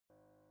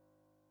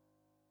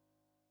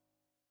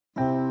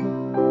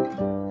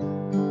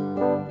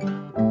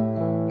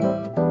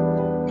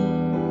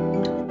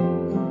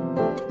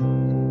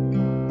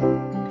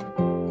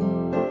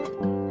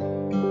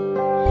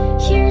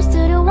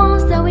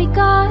we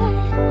got.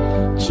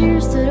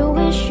 Cheers to the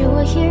wish you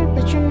were here,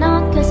 but you're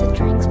not. Cause the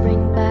drinks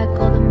bring back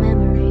all the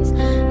memories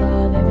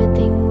of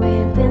everything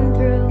we've been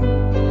through.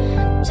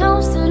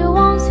 Toast to the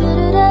ones here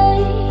today.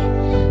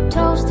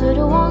 Toast to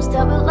the ones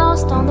that we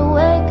lost on the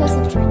way. Cause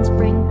the drinks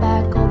bring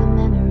back all the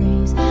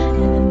memories,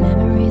 and the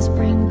memories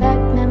bring back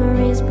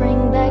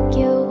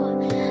you.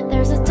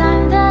 There's a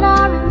time that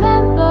I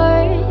remember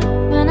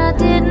when I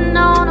didn't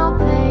know no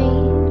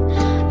pain,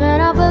 when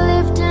I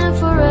believed in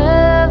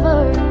forever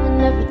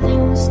and everything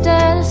would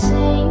stay the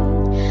same.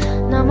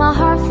 Now my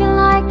heart feel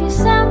like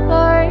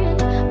December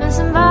when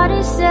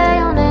somebody say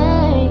your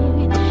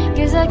name.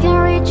 Cause I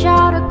can't reach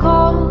out to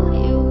call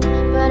you,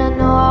 but I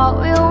know I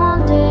will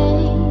one day,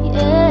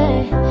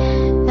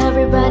 yeah.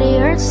 Everybody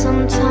hurts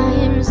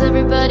sometimes,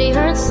 everybody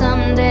hurts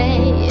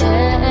someday,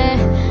 yeah.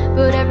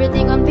 But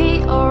everything gon'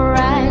 be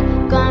alright.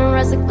 Gonna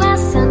raise a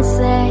glass and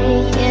say,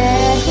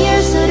 yeah.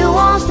 Here's to the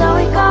ones that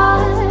we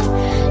got.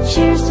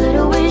 Cheers to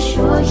the wish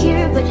you were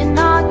here, but you're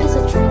not. Cause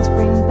the drinks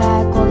bring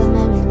back all the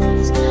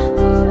memories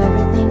of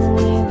everything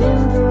we've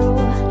been through.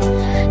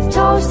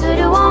 Toast to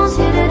the ones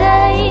here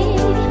today.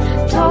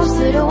 Toast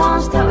to the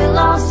ones that we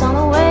lost on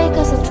the way.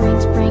 Cause the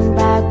drinks bring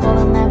back all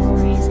the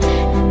memories,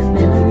 and the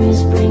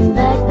memories bring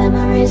back you.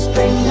 Memories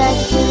bring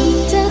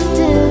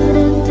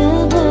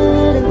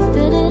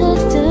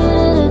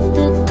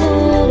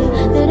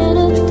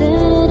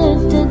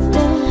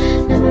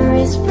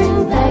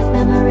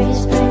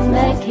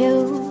back you.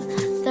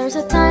 There's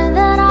a time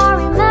that I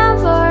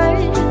remember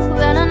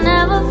when I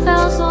never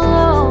felt so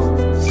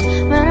lost,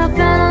 when I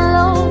felt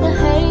alone, the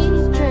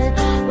hatred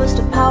was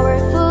too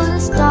powerful to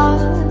stop.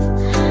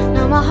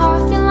 Now my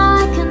heart feel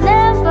like an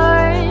ember,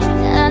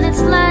 and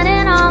it's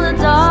landing on the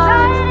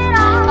dark.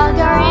 I'll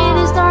carry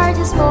these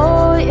torches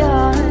for you,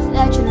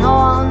 that you know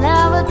I'll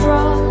never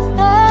drop.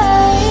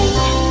 Hey.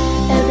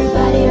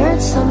 Everybody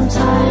hurts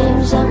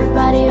sometimes,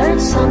 everybody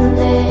hurts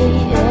someday,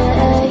 yeah.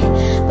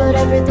 But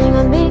everything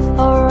will be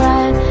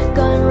alright.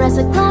 Gonna raise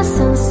a glass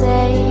and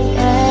say,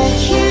 yeah.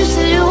 Cheers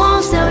to the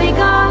ones that we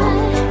got.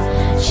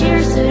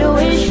 Cheers to the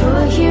wish you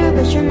were here,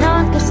 but you're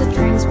not. Cause the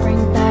drinks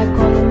bring back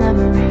all the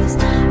memories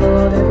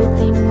of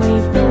everything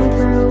we've been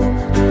through.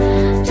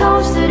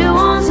 Toast to the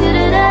ones here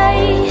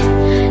today.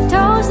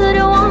 Toast to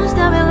the ones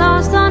that we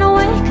lost on the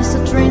way. Cause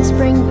the drinks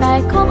bring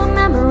back all the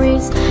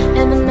memories,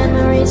 and the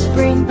memories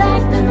bring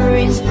back you.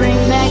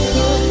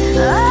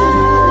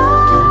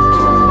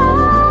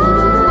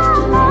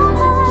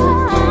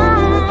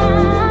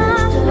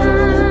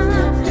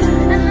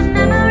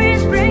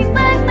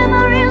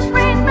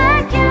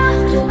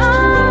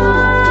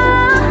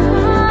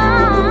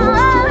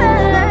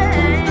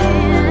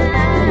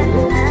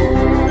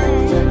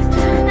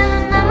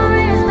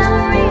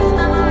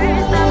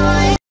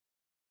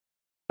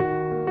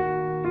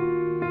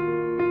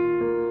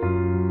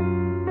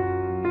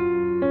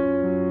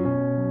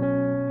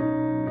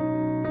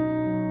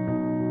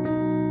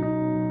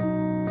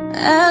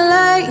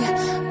 LA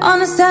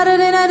on a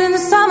Saturday night in the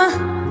summer,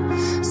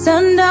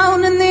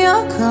 sundown and the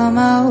all come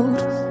out.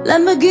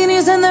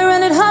 Lamborghinis and the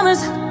rented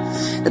Hummers.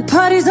 The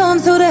party's on,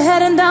 so they're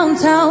heading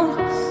downtown.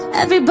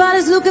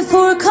 Everybody's looking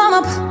for a come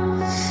up,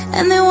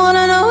 and they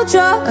wanna know what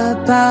you're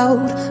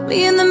about.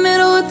 Me in the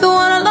middle with the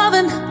one I'm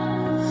loving.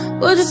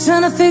 We're just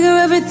trying to figure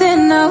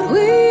everything out.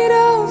 We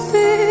don't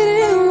fit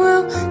in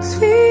well, cause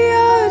we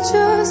are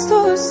just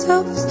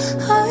ourselves.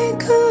 I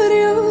could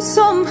use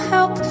some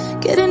help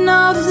getting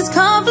out of this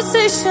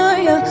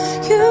conversation, yeah.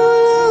 You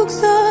look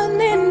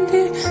stunning,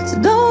 dear, so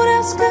don't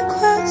ask that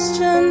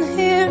question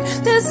here.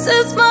 This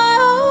is my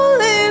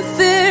only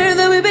fear,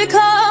 that we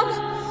become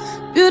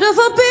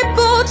beautiful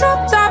people, drop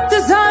top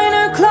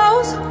designer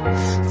clothes,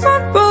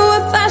 front row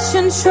of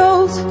fashion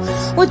shows.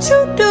 What you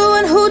do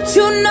and who'd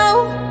you know?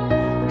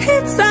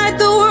 Inside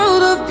the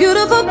world of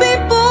beautiful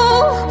people,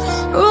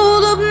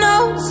 rolled up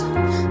notes,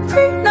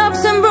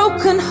 prenups and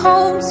broken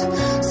homes,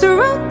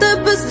 surrounded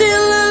but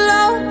still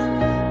alone.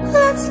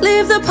 Let's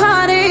leave the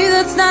party,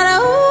 that's not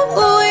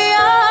who we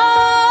are.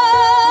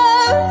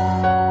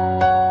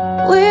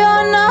 We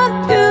are not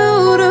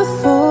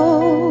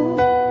beautiful,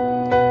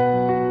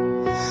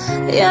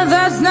 yeah,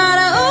 that's not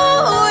who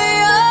we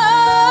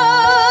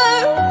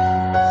are.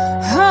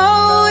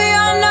 Oh, we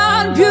are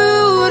not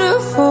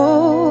beautiful.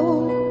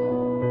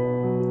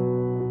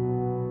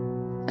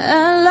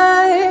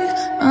 LA,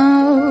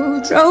 oh,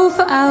 drove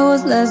for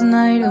hours last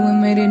night and we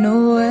made it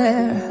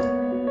nowhere.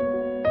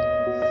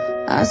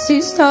 I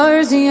see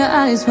stars in your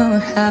eyes when we're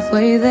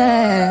halfway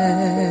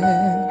there.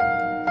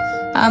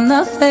 I'm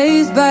not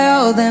fazed by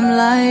all them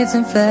lights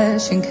and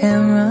flashing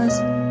cameras,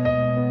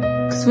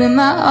 cause with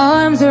my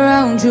arms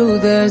around you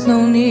there's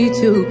no need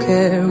to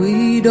care.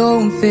 We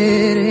don't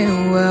fit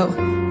in well,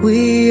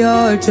 we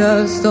are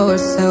just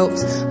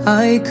ourselves.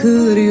 I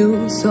could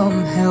use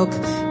some help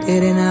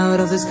getting out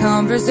of this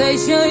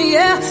conversation,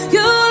 yeah.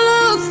 You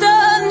look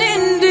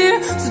stunning,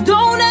 dear, so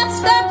don't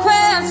ask that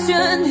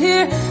question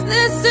here.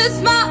 This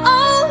is my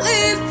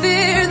only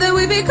fear, that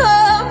we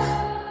become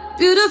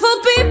beautiful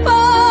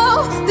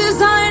people,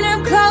 designer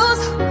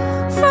clothes,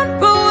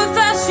 front row of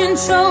fashion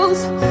shows.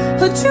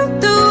 What you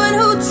do and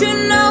who'd you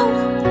know?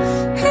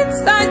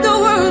 Inside the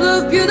world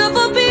of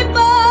beautiful people,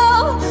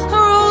 a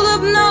roll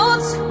of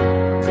notes,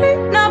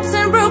 prenups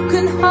and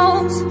broken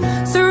homes,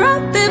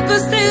 surrounded but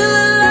still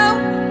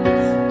alone.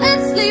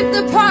 Let's leave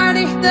the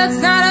party, that's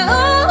not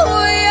who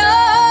we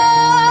are.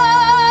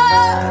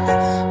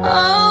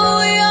 Oh,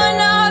 we are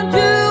not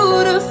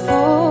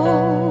beautiful.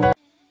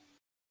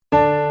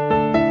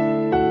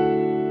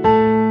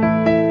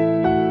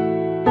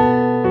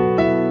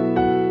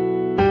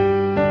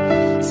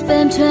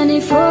 Spend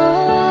 24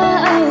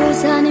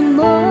 hours, I need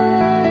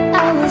more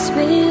hours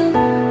with you.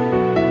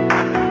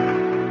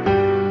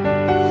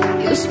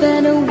 You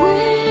spend a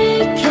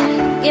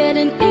weekend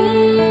getting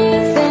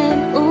even,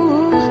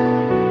 ooh.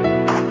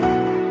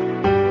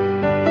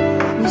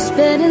 We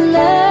spending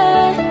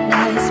late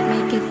nights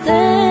making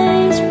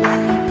things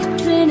right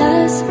between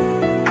us.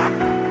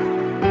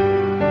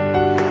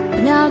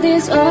 But now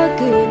this all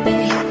good,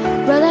 babe.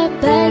 Brought that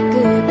back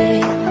good,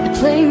 babe. And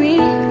play me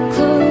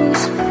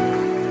close.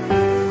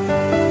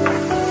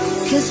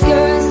 Cause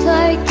girls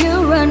like you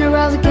run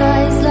around with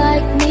guys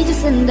like me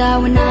just and die.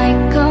 When I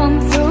come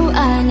through,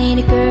 I need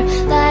a girl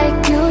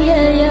like you,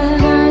 yeah, yeah.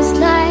 Girls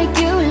like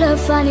you love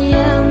funny,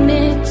 yeah, me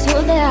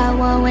too, that I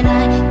want. When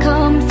I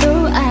come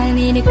through, I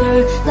need a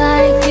girl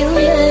like you,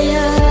 yeah,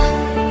 yeah.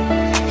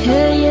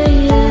 Yeah, yeah,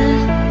 yeah.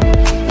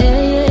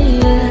 Yeah, yeah,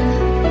 yeah.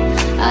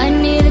 I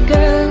need a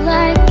girl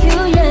like you,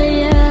 yeah,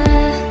 yeah.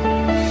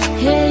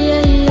 Yeah,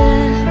 yeah, yeah.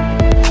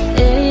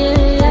 Yeah,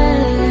 yeah,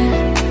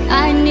 yeah.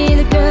 I need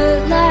a girl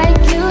like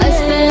you, yeah. I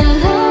spent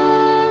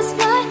last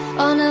night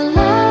on a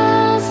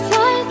last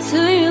flight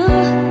to you.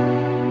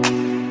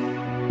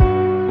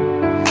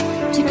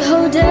 Took a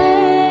whole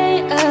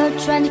day up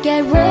trying to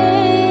get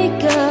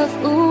wake up,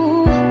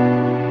 ooh.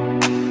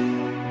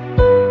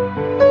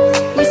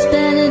 We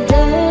spent a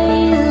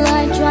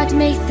daylight trying to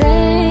make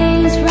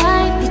things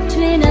right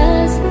between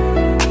us.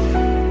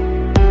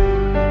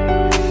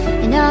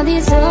 And now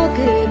this all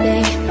good,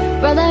 babe.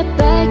 Brought that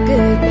back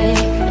good, babe.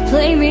 And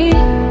play me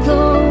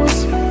close.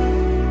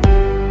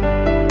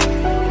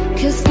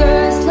 Cause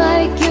girls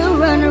like you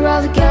run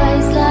around with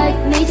guys like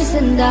me just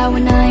and die.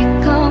 When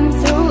I come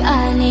through,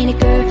 I need a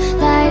girl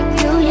like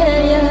you, yeah,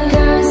 yeah.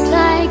 Girls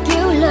like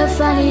you love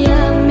funny,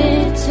 yeah, me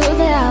too,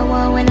 that I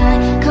want. When I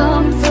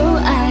come through,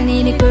 I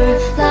need a girl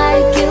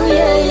like you,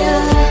 yeah,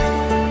 yeah.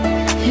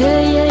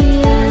 Yeah, yeah,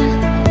 yeah.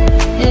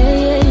 Yeah,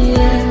 yeah,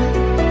 yeah.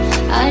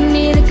 I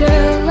need a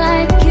girl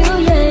like you,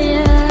 yeah,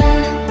 yeah.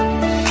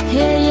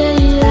 Yeah, yeah,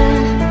 yeah.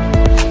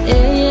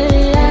 Yeah, yeah,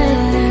 yeah.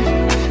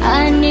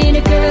 I need a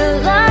girl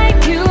like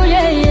you,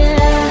 yeah, yeah.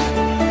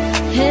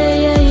 Yeah,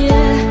 yeah,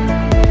 yeah.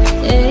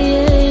 Yeah,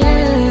 yeah,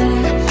 yeah.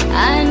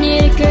 I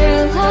need a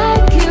girl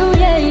like you,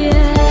 yeah,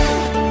 yeah.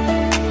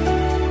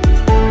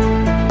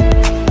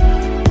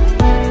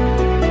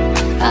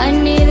 I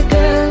need a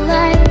girl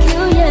like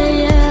you, yeah,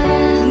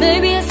 yeah.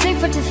 Maybe I'm sick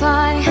for to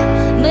fight.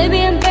 Maybe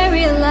I'm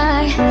buried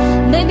alive.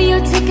 Maybe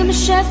you're taking my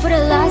shot for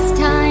the last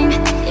time,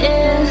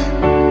 yeah.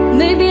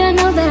 Maybe I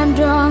know that I'm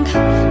drunk.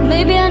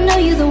 Maybe I know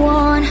you're the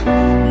one.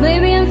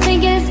 Maybe I'm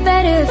thinking it's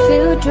better if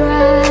you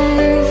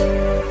drive.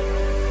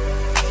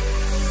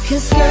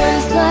 Cause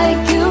girls like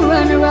you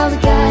run around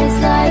with guys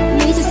like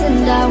me just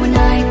and die. When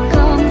I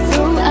come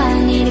through,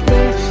 I need a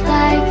girl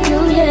like you,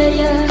 yeah,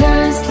 yeah.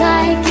 Girls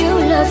like you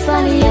love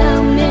funny,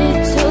 yeah, me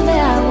too,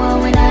 that I want.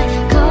 When I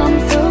come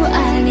through,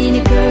 I need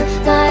a girl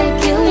like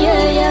you,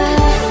 yeah, yeah.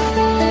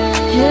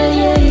 Yeah,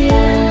 yeah,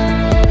 yeah.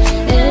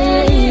 Yeah,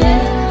 yeah,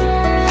 yeah.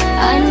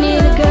 I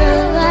need a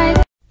girl like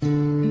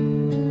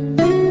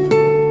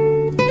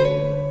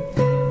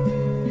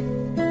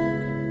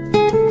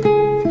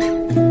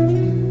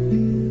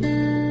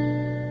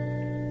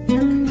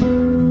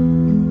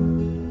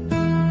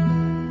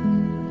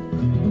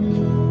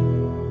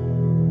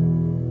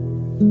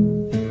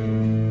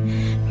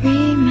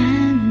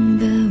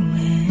remember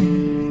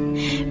when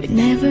we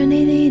never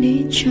needed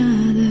each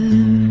other.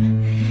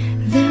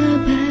 The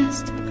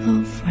best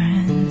of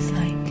friends,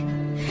 like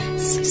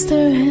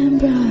sister and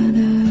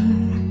brother.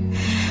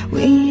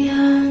 We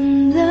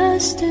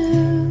understood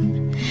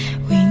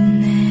we'd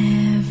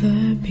never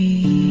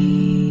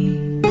be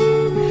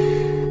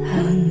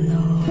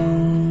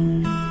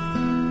alone.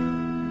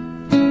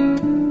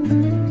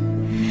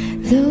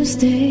 Those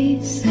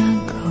days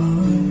are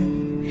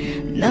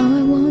gone. Now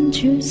I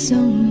want you so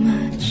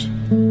much.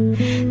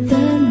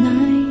 The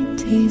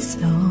night is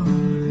long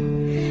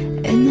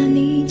and I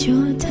need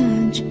your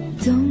touch.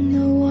 Don't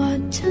know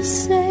what to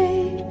say.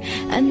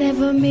 I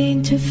never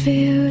mean to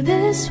feel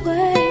this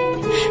way.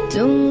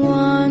 Don't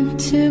want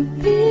to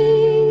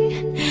be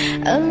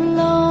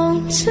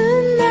alone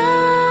tonight.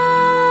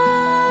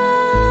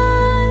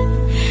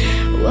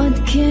 What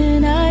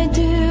can I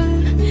do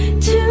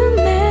to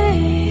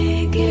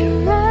make it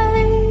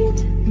right?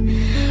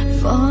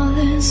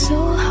 Falling so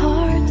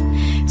hard,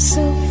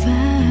 so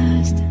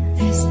fast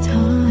this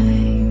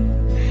time.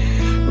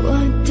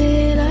 What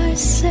did I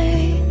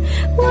say?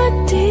 What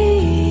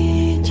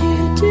did you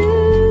do?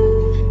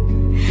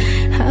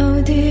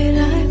 How did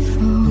I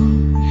fall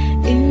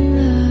in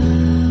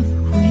love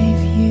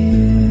with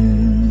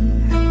you?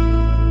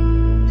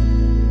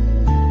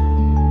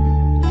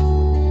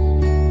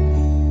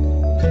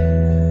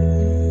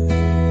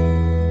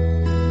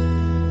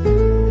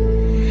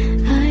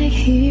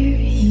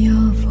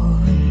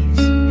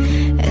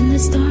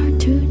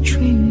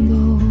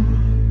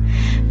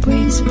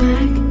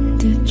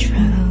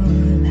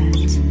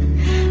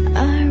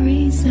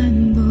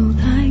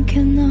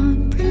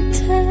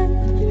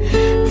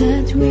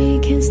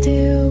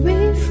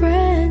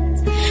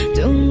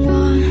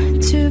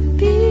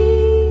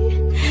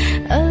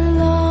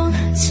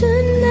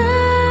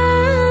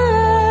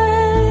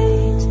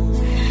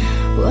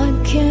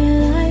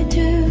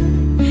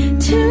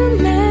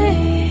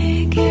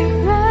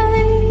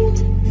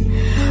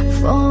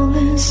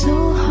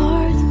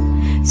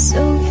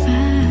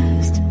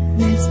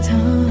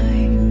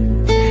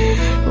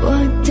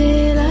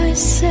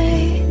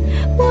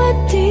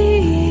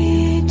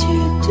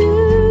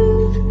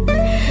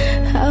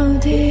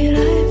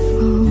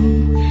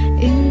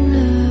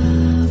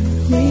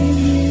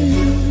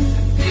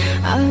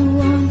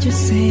 to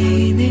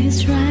say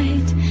this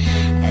right,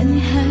 and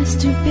it has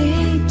to be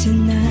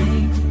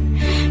tonight.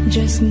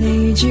 Just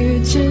need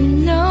you to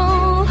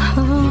know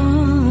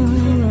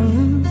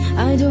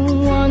I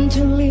don't want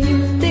to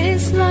live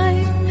this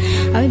life.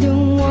 I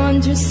don't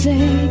want to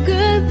say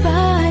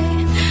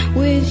goodbye.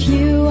 With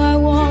you I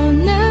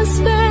wanna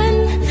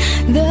spend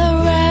the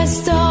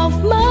rest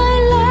of my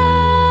life.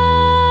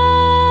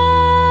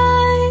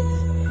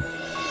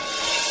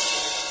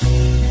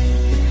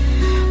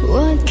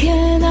 What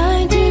can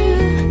I do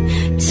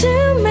to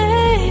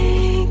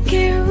make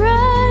it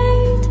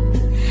right?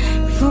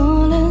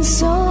 Falling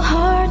so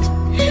hard,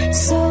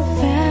 so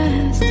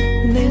fast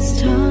this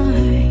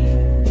time.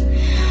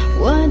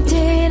 What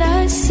did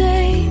I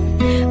say?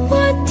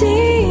 What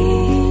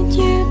did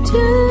you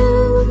do?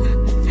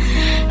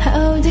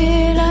 How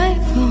did I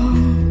fall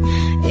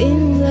in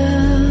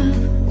love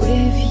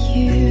with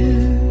you?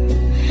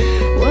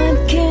 What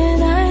can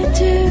I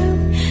do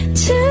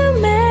to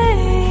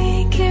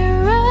make it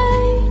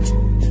right?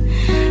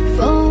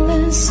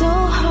 Falling so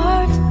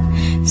hard,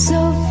 so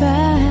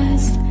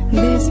fast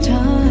this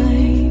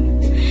time.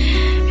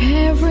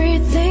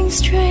 Everything's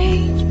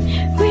strange,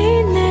 we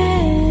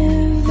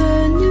never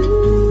knew.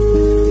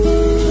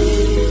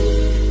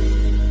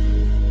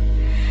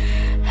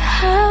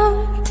 How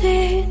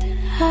did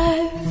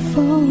I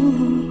fall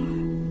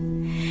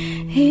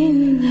in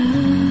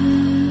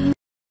love?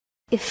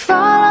 If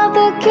all of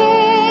the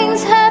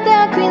kings had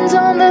their queens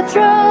on the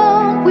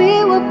throne, we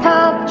would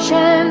pop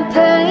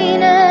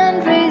champagne and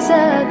raise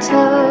a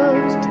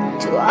toast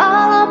to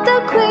all of the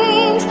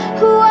queens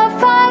who are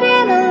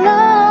fighting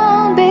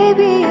alone.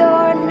 Baby,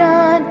 you're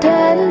not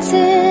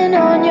dancing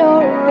on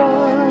your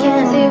own.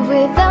 Can't live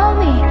without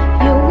me,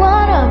 you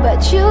wanna, but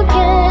you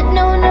can't.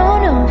 No, no,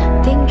 no,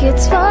 think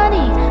it's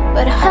funny,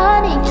 but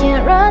honey,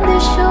 can't run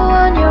this show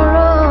on your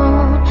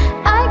own.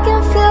 I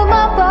can feel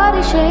my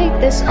body shake,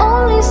 there's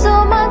only so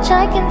much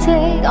I can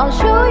take. I'll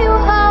show you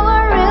how a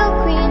real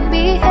queen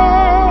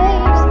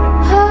behaves.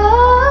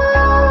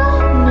 Oh,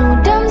 no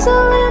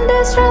damsel in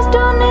distress,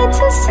 don't need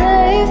to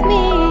save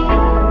me.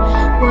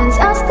 Once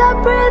I stop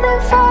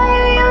breathing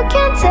fire, you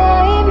can't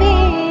tame me.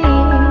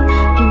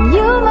 And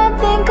you might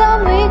think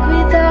I'm weak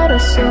without a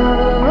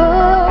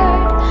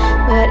sword,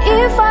 but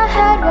if I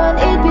had one,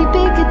 it'd be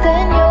bigger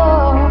than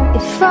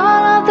yours. If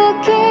all of the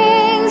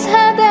kings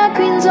had their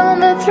queens on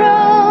the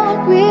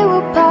throne, we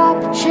would pop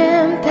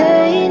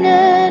champagne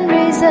and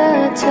raise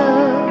a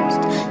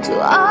toast to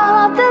all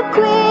of the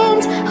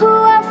queens who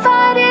are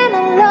fighting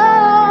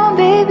alone.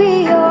 Baby,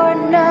 you're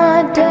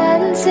not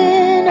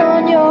dancing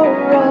on your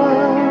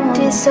own.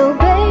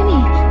 Disobey me,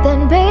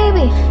 then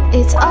baby,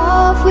 it's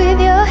off with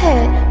your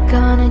head.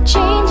 Gonna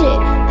change it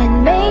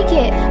and make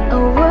it a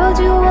world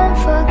you won't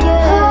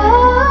forget.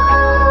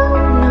 Oh,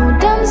 no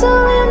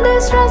damsel in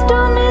distress,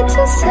 don't need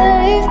to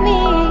save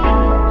me.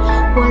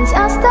 Once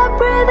I stop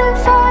breathing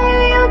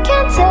fire, you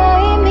can't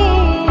tame me.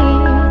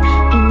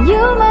 And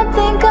you might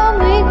think I'm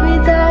weak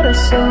without a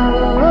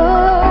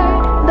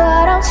sword,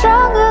 but I'm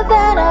stronger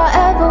than I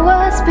ever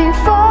was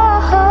before.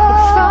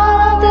 If all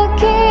of the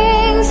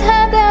kings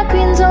had their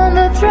queens on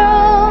the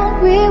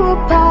throne, we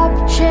would pop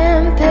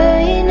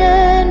champagne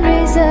and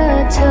raise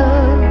a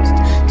toast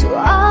to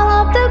all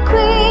of the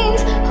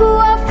queens who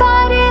are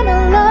fighting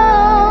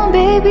alone.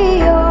 Baby,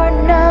 you're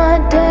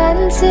not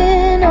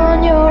dancing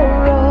on your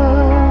own.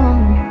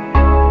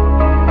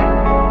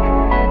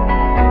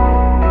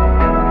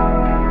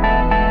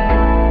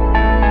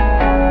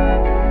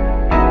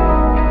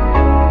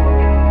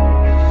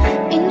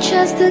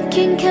 Just the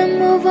king can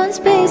move one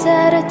space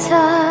at a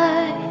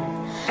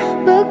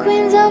time, but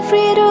queens are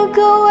free to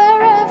go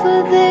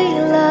wherever they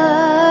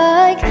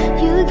like.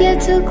 You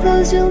get too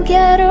close, you'll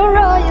get a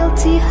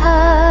royalty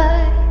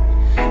high.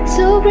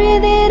 So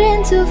breathe it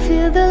in to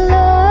feel the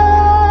love.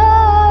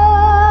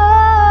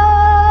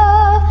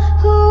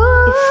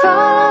 Ooh. If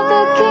all of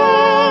the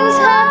kings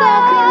had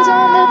their queens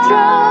on the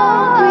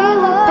throne, we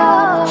would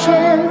pop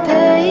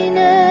champagne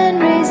and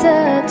raise a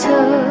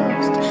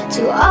toast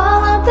to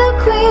all of the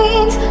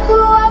queens who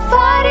are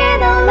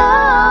fighting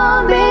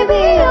alone.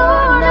 Baby,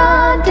 you're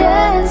not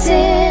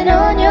dancing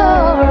on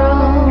your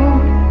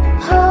own.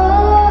 Ho,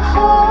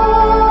 ho,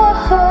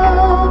 ho,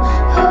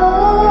 ho,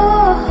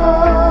 ho.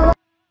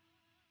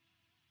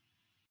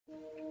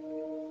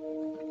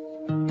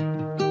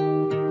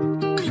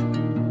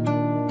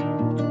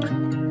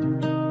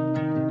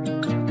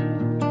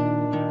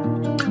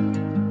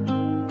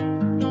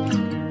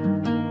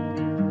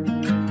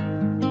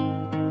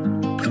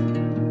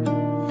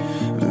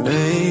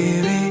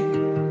 Baby,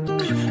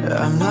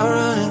 I'm not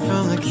running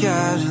from the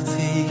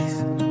casualties,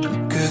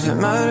 'cause it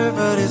matter,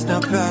 but it's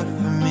not bad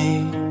for me,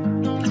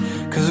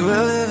 'cause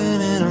we're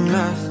living in a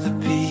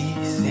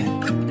masterpiece, yeah.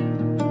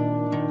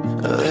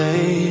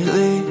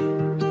 Lately,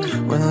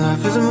 when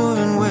life is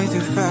moving way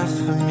too fast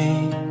for me,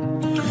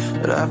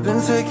 but I've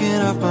been taking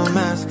off my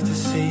mask to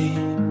see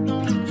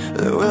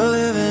that we're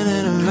living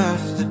in a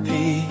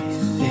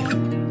masterpiece, yeah.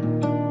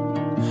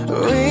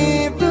 We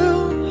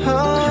built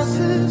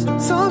houses,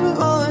 some of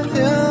all the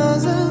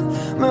hills and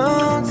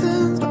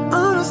mountains, but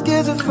I'm not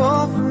scared to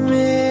fall for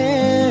me.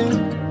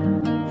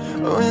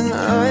 When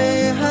I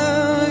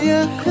have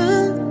your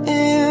hand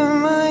in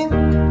mine,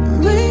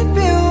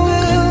 maybe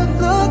we'll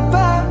look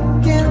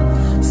back and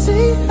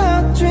see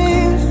our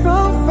dreams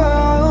from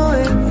far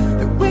away,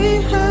 that we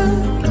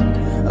had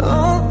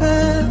all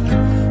that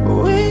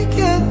we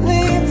could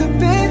need to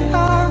be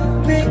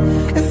happy.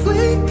 If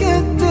we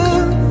could do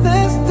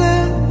this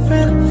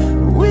different,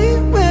 we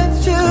would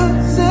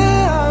choose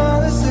it all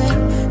the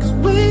same, 'cause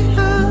we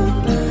have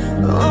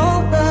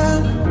all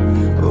that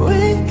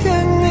we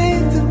could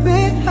need to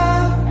be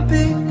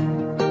happy.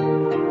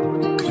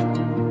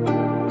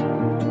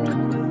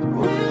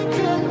 We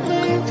could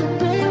need to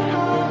be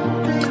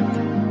happy.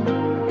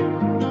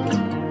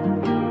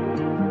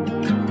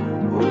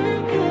 We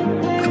could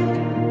need.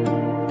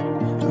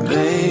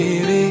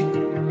 Baby,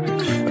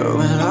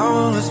 when our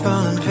world was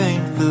falling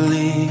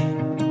painfully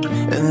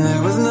and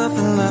there was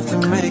nothing left to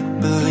make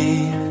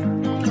believe,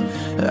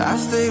 I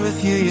stayed with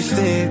you, you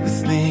stayed with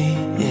me,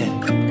 yeah.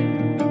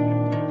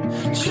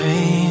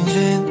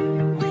 Changing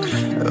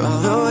all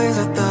the ways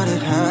I thought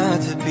it had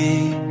to be,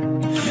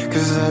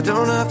 'cause I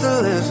don't have to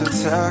live so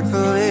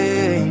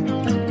tactfully.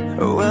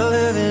 We're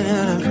living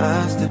in a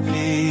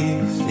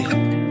masterpiece, yeah.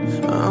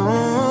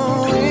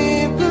 Oh, we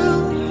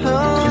built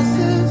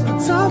houses on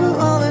top of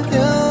all the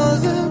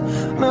hills and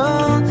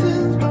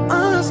mountains, but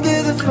I'm not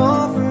scared to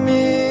fall for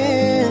me.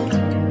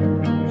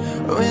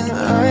 When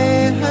I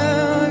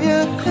have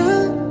your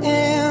hand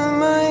in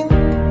mine,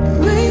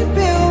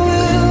 maybe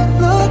we'll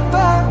look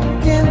back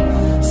and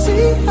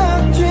see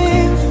our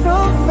dreams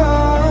from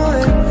far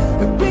away,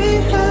 that we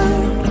had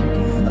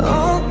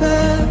all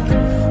that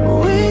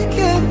we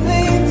could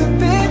need to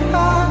be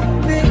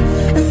happy.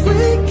 If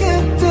we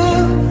could do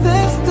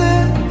this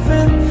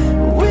different,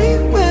 we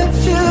would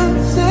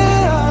choose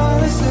it all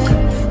the same,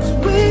 'cause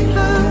we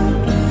had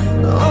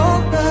all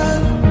that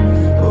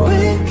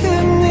we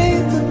could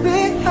need to be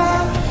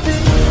happy.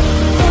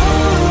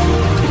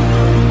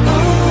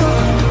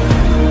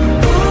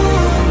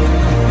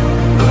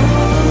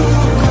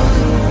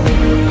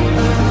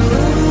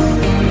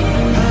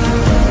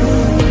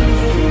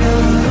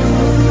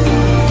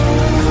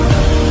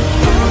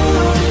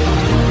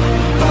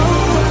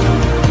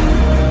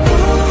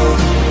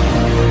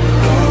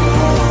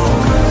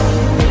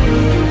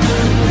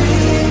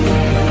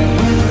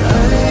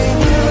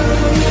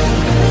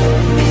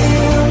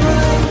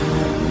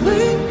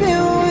 Maybe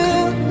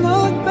we'll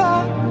look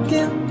back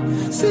and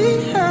see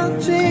our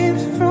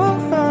dreams from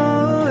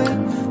far away,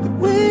 that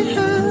we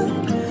had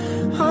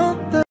all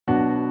that.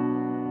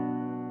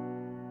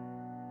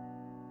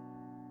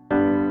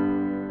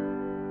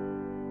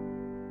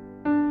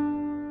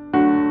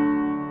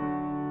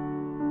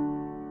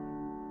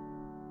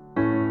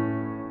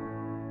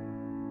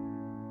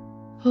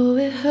 Oh,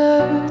 it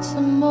hurts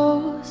the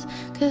most,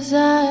 'cause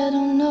I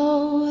don't know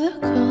the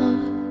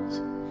cause.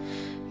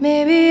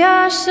 Maybe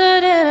I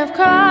shouldn't have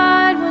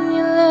cried when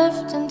you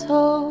left and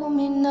told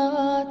me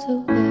not to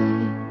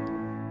wait.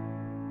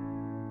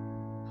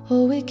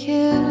 Oh, it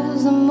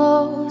kills the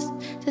most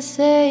to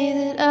say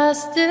that I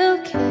still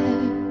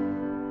care.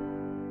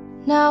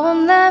 Now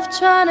I'm left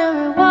trying to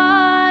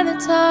rewind the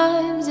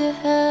times you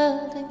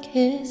held and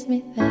kissed me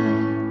there.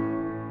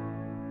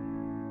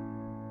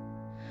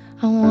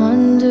 I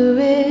wonder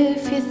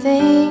if you're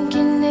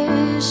thinking,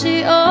 is she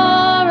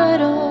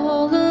alright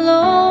all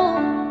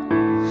alone?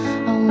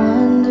 I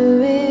wonder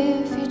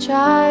if you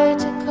tried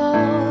to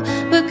call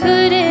but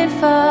couldn't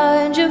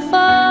find your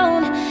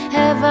phone.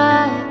 Have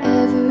I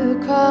ever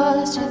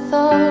crossed your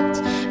thoughts?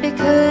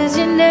 Because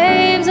your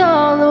name's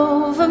all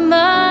over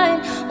mine.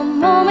 A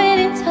moment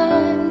in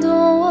time,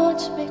 don't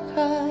watch me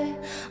cry.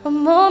 A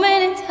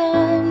moment in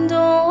time,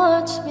 don't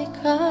watch me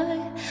cry.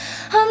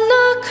 I'm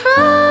not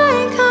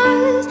crying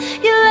 'cause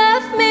you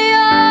left me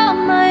on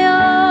my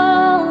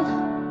own.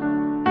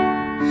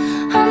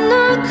 I'm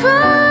not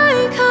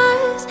crying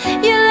 'cause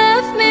you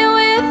left me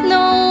with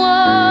no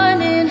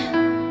warning.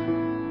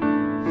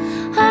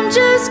 I'm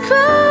just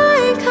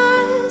crying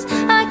 'cause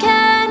I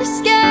can't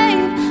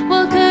escape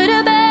what could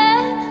have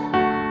been.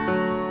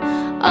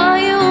 Are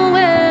you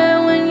aware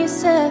when you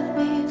set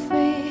me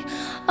free?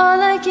 All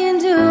I can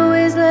do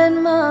is let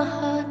my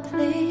heart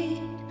bleed.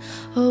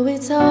 Oh,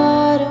 it's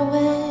harder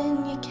when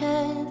you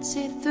can't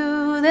see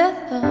through their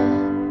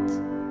thoughts.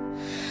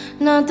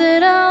 Not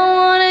that I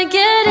wanna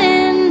get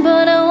in,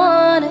 but I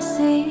wanna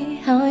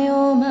see how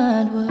your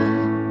mind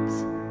works.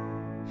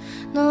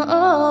 No,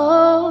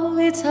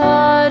 it's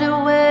harder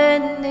when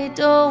they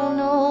don't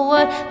know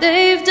what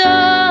they've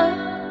done.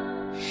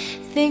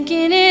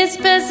 Thinking it's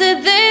best that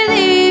they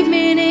leave,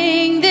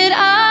 meaning that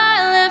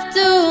I'll have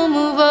to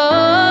move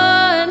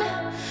on.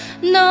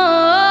 No,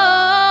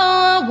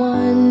 I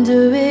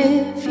wonder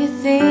if you're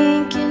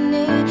thinking,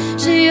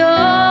 is she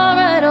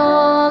alright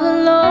all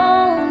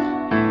alone?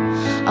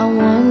 I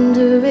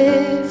wonder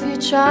if you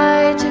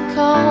tried to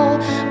call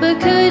but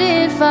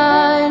couldn't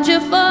find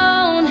your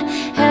phone.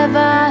 Have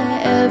I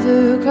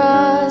ever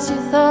crossed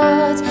your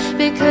thoughts?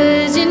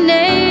 Because your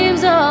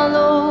name's all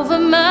over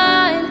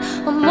mine.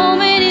 A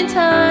moment in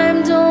time,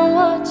 don't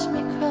watch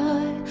me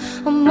cry.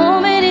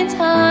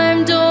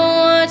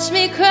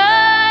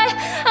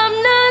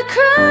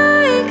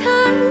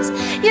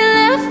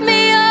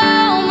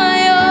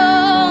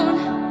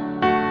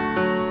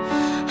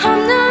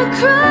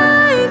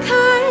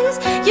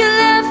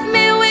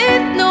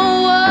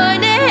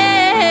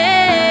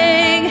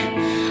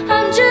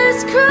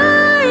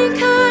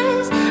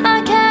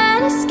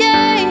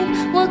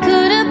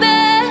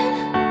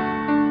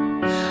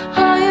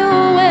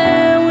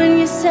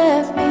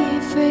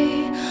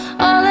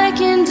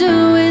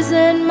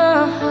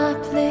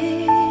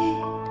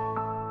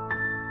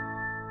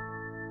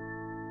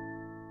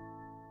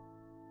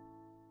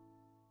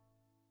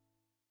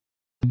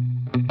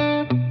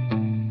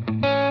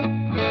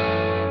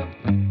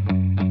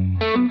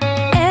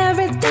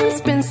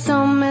 He's been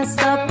so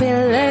messed up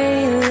here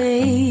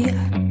lately.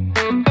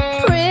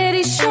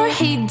 Pretty sure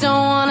he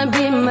don't wanna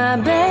be my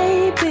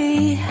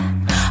baby.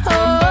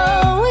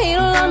 Oh, he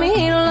don't love me,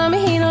 he don't love me,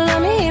 he don't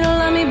love me, he don't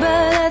love me,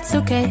 but that's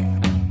okay.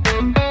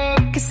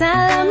 'Cause I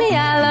love me,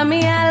 I love me,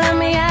 I love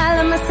me, I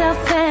love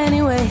myself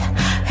anyway.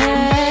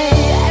 Hey,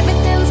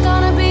 everything's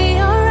gonna be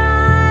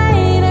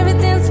alright,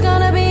 everything's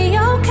gonna be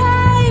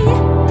okay.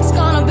 It's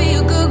gonna be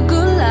a good,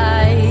 good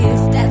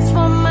life. That's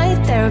what my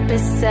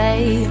therapist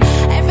say.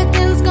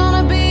 Everything's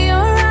gonna be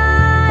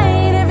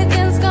alright,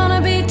 everything's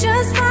gonna be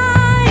just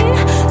fine.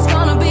 It's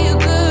gonna be a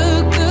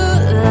good,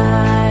 good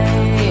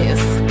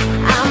life.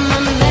 I'm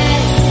a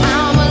mess,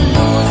 I'm a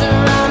loser,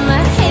 I'm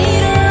a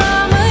hater,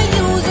 I'm a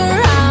user,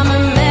 I'm a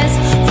mess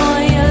for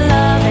your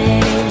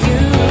loving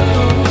you.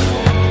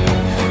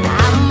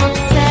 I'm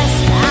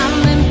obsessed, I'm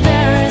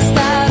embarrassed,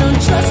 I don't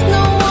trust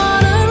no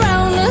one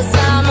around us.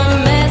 I'm a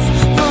mess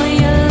for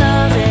your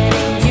loving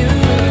you.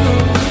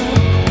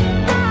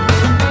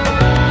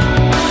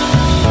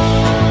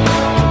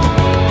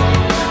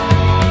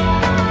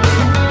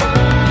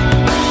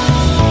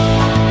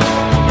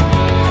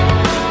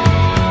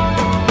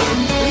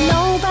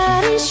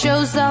 Nobody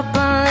shows up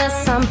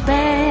unless I'm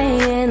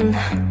paying.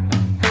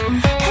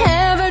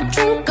 Have a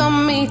drink on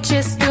me,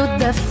 just do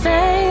the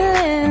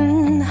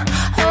failing.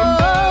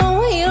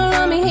 Oh, he don't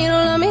love me, he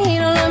don't love me, he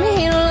don't love me,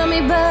 he don't love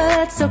me, but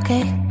that's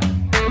okay.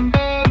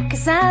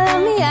 'Cause I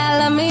love me, I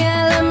love me, I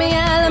love me,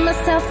 I love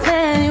myself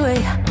anyway.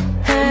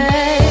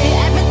 Hey,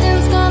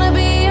 everything's gonna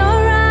be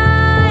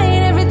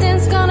alright,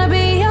 everything's gonna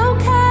be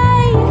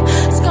okay.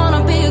 It's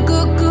gonna be a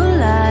good, good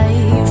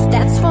life.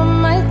 That's what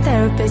my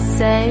therapist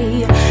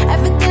say.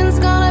 Everything's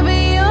gonna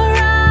be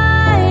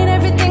alright,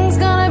 everything's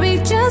gonna be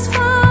just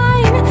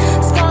fine.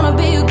 It's gonna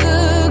be a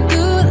good,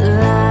 good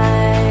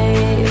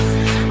life.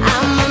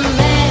 I'm a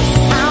mess,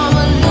 I'm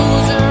a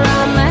loser,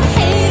 I'm a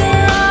hater,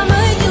 I'm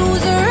a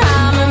user,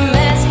 I'm a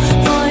mess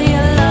for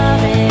your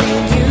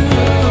loving you.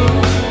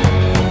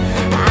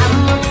 I'm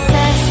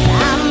obsessed,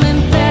 I'm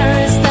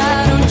embarrassed, I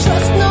don't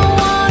trust no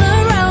one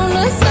around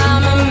us.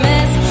 I'm a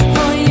mess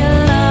for your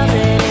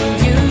loving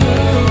you.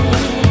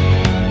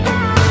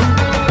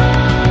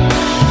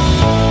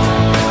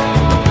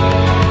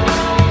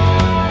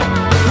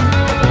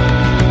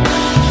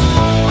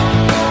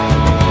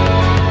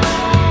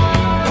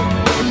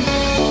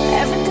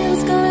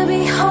 Everything's gonna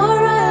be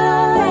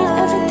alright,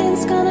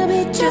 everything's gonna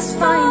be just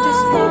fine,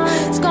 just fine.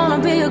 It's gonna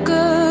be a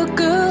good,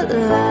 good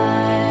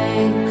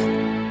life.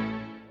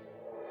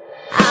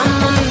 I'm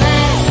a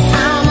mess,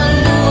 I'm a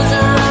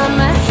loser, I'm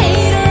a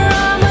hater,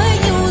 I'm a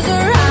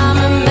user, I'm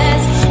a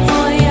mess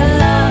for your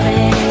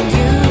loving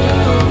you.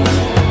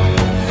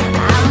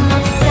 I'm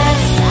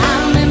obsessed,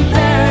 I'm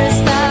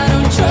embarrassed, I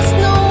don't trust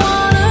no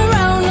one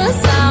around us.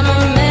 I'm a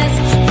mess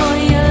for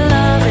your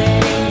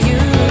loving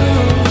you.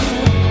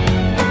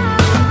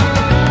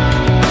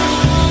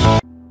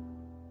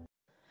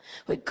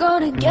 We go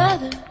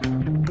together,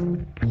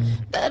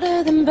 better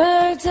than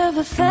birds of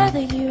a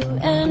feather, you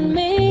and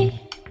me.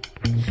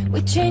 We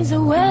change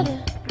the weather,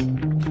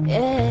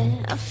 yeah.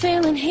 I'm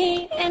feeling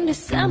heat in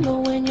December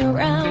when you're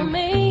around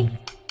me.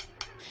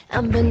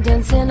 I've been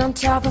dancing on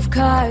top of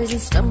cars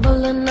and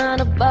stumbling out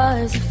of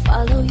bars. I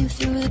follow you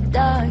through the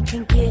dark,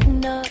 can't get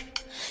enough.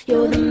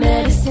 You're the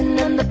medicine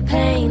and the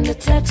pain, the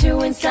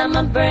tattoo inside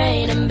my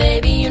brain. And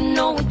baby, you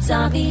know it's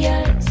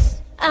obvious,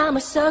 I'm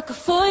a sucker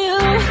for you.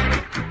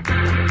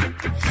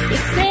 You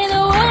say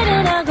the word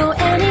and I go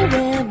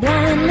anywhere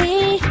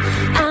blindly.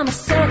 I'm a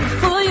sucker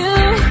for you,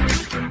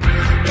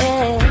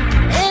 yeah.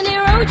 Any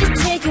road you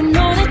take, you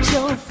know that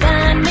you'll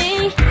find me.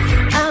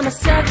 I'm a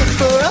sucker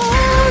for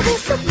all the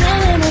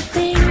subliminal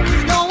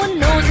things no one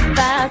knows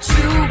about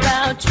you,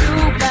 about you,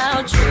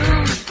 about you.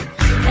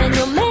 And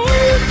you're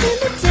making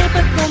the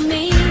typical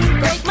me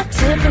break my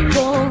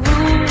typical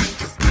rules.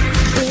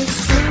 It's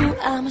true,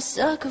 I'm a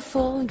sucker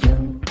for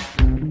you,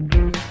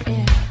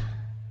 yeah.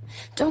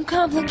 Don't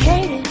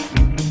complicate it,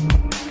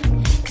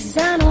 'cause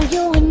I know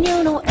you and you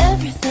know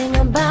everything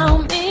about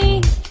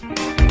me.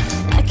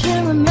 I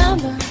can't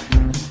remember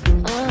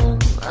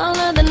all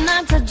of the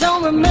nights I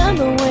don't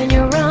remember when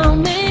you're around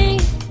me.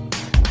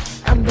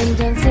 I've been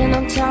dancing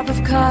on top of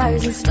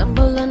cars and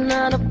stumbling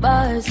out of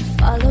bars. I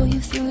follow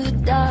you through the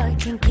dark,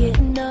 can't get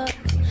enough.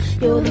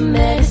 You're the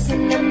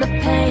medicine and the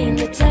pain,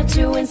 the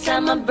tattoo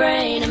inside my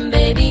brain. And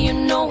baby, you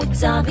know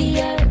it's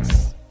obvious,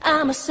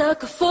 I'm a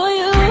sucker for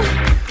you.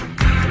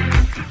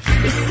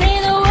 You say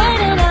the word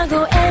and I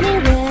go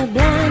anywhere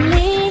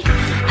blindly.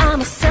 I'm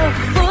a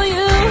sucker for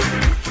you,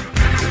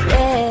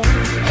 yeah.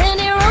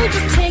 Any road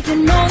you take, you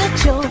know that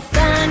you'll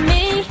find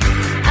me.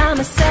 I'm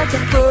a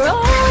sucker for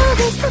all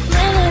the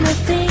subliminal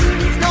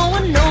things no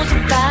one knows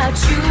about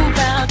you,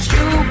 about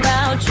you,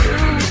 about you.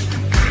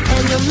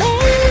 And you're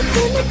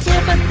making the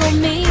typical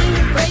me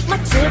break my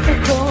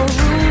typical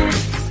rules.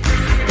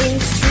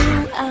 It's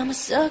true, I'm a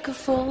sucker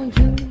for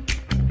you,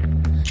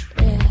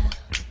 yeah.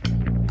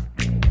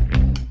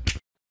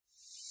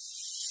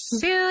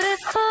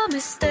 Beautiful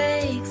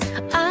mistakes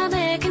I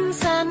make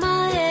inside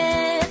my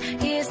head.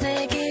 He's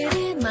naked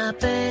in my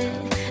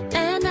bed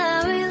and I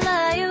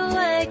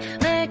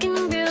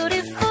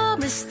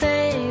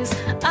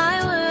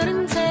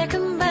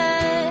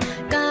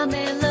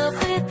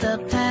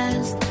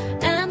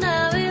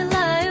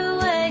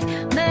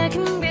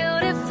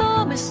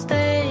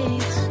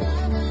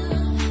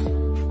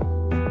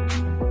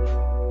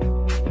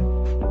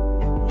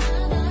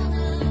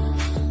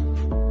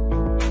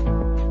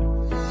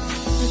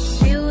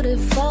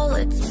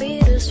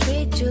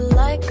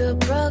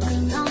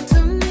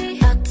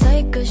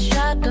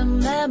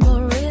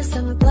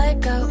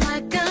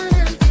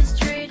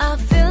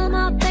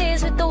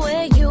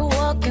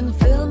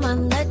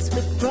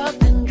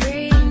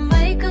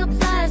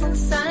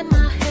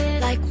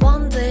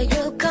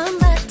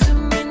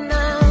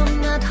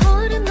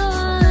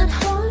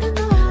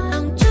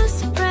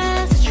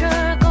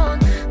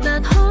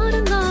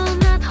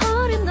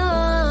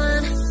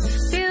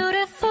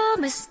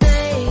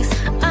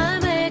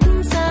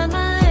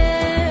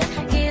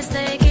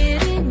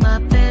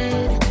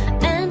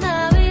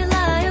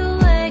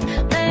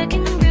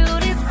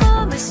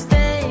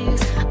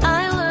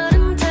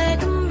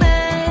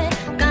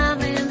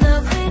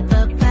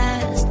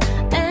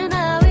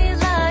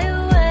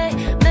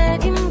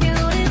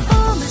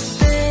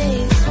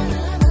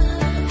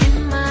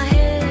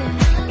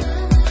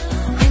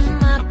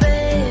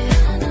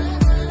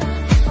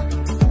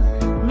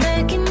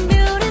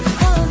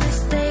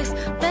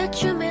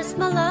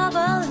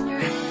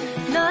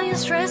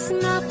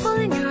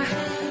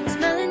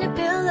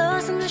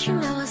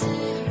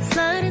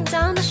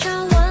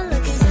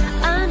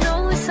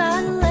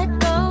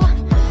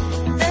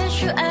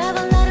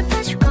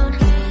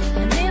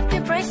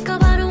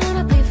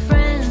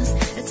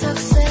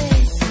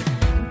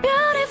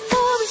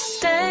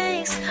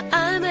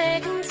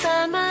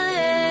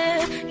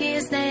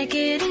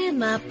blanket in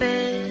my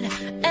bed,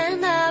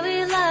 and I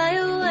will lie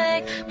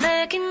awake,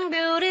 making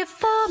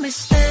beautiful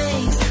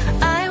mistakes.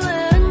 I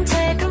wouldn't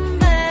take them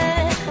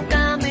back.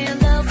 Got me in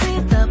love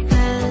with the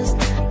past,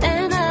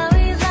 and I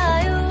will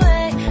lie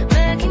awake,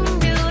 making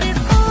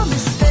beautiful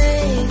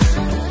mistakes.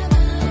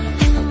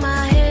 In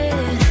my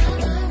head,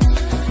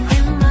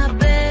 in my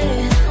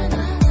bed,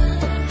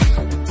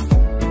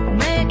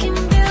 making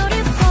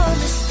beautiful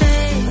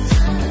mistakes.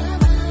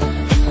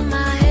 In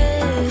my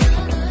head,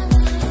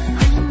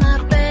 in my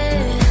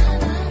bed,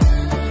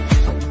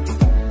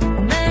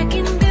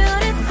 making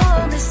beautiful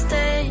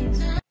mistakes.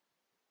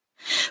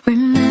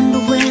 Remember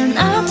when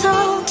I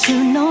told you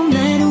no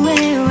matter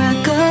where I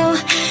go,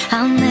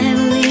 I'll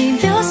never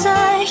leave your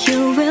side, you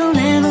will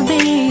never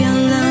be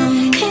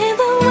alone.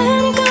 Even when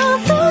you go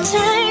through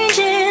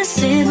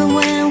changes, even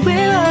when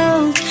we're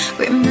old,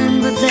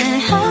 remember that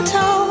I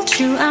told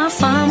you I'll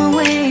find my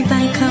way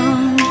back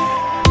home.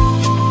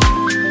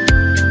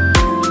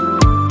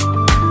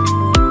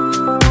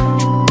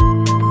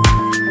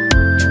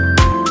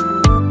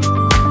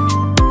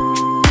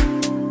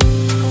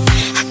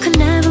 I could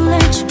never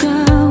let you go,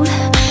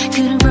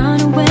 couldn't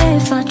run away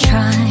if I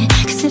tried.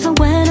 Cause even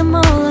when I'm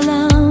all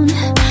alone,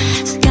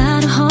 still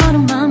got a heart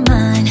on my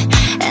mind.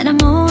 And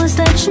I'm always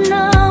let you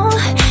know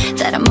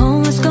that I'm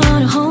always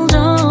gonna hold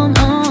on.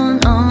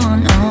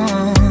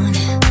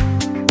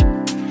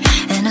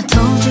 And I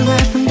told you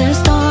right from the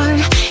start,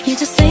 you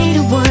just say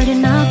the word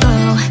and I'll go.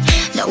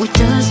 No, it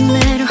doesn't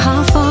matter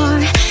how far,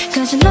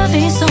 cause your love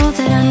is all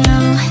that I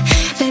know.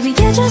 Baby,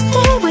 you just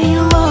stay where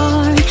you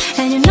are,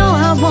 and you know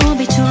I won't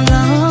be too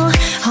long.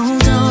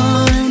 Hold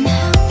on,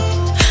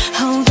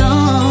 hold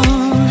on.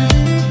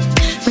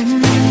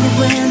 Remember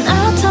when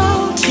I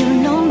told you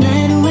no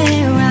matter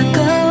where I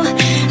go,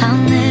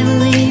 I'll never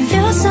leave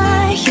your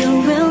side, you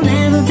will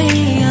never be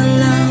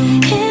alone.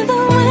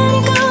 Even when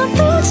you go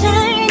through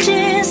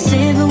changes,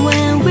 even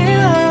when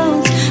we're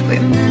old,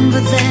 remember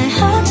that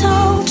I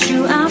told you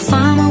I'll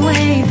find my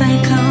way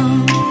back home.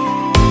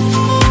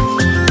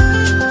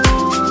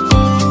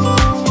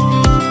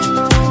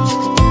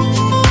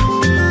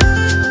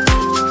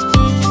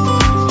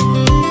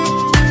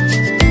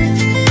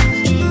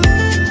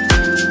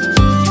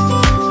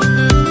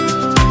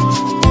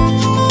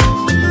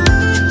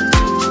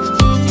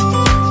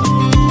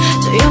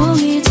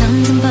 조용히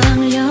잠든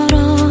방을 열어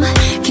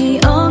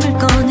기억을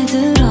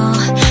꺼내들어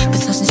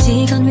부서진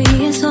시간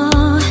위에서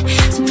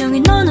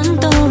선명히 너는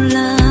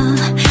떠올라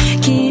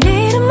길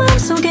잃은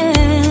맘속에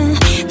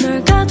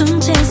널 가둔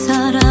채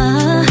살아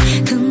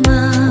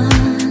그만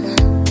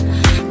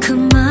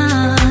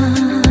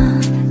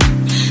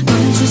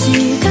멈춘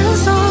시간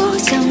속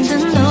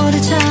잠든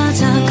너를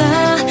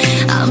찾아가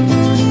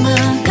아무리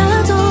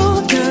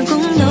막아도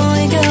결국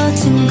너의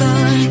곁인 걸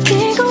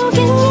길고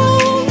긴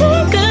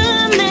여행을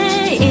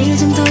끝내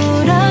이젠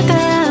돌아가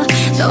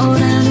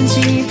너라는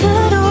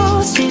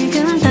집으로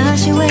지금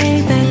다시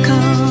way back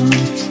home.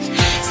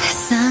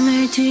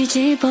 세상을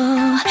뒤집어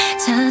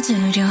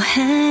찾으려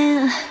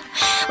해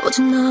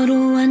오직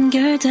너로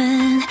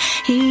완결된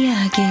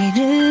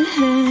이야기를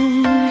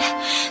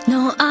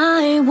No,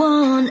 I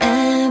won't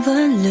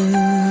ever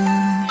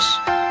lose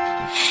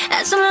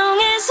as long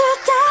as you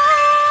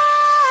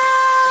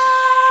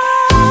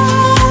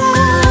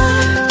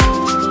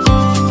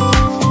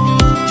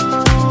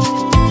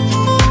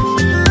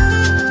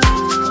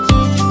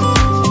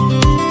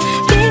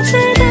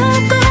빛을 다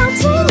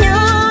꺼진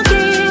여기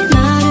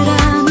나를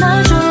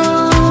안아줘.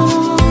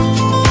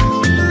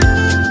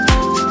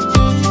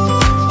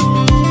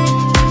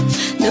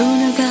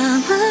 눈을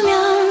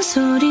감으면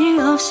소리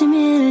없이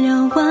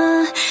밀려와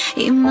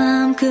이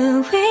마음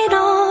그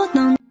위로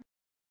넌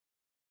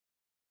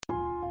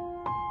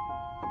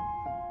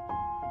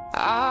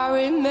I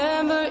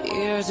remember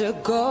years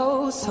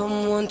ago,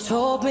 someone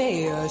told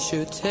me I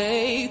should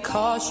take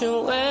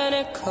caution when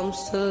it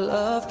comes to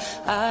love.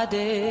 I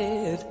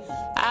did.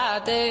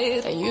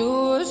 And you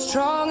were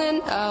strong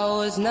and I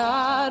was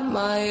not.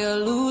 My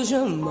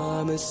illusion,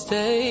 my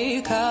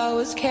mistake. I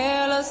was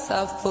careless,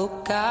 I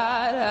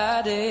forgot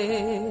I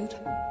did.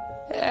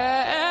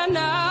 And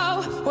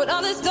now, when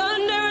all is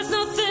done, there is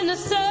nothing to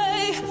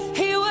say.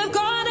 You have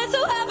gone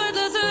into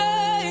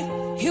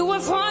effortlessly. You were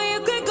wrong, you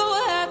could go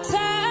ahead,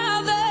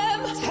 tell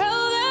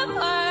them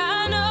what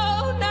I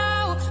know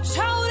now.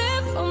 Shout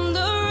it from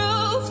the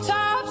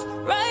rooftops,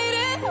 write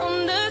it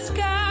on the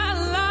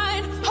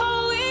skyline.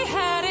 All we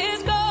had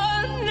is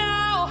gone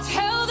now.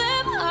 Tell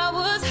them I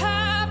was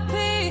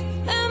happy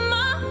and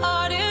my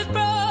heart is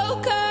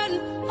broken.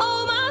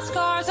 All my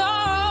scars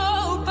are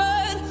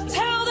open.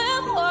 Tell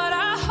them what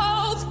I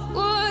hoped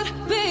would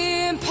be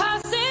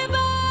impossible.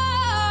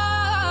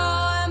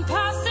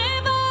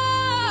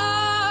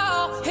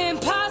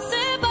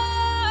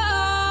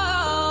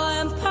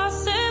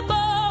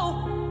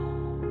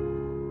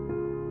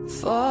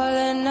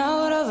 Falling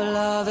out of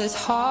love is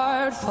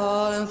hard.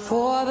 Falling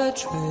for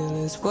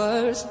betrayal is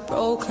worse.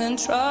 Broken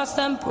trust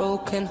and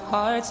broken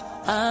hearts.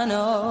 I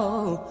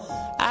know.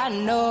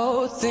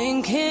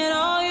 Thinking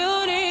all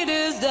you need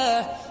is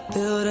the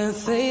building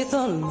faith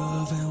on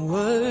love and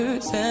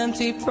words.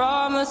 Empty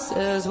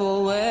promises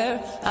will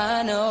wear.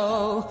 I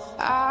know,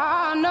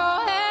 and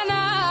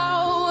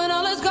now when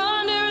all is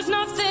gone, there is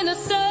nothing to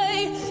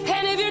say.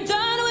 And if you're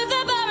done with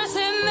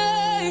embarrassing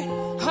me,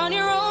 on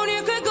your own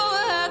you could go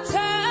ahead.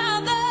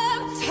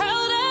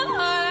 Tell them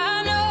what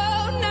I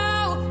know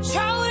now.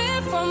 Shout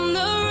it from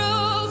the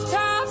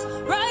rooftops,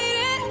 write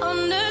it on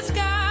the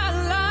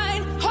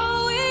skyline.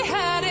 All we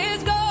had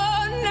is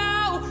gone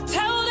now.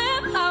 Tell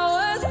them I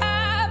was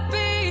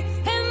happy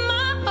and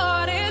my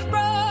heart is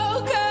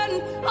broken.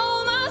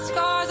 All my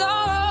scars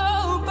are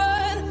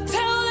open.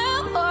 Tell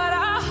them what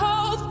I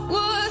hoped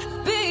would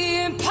be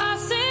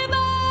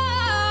impossible.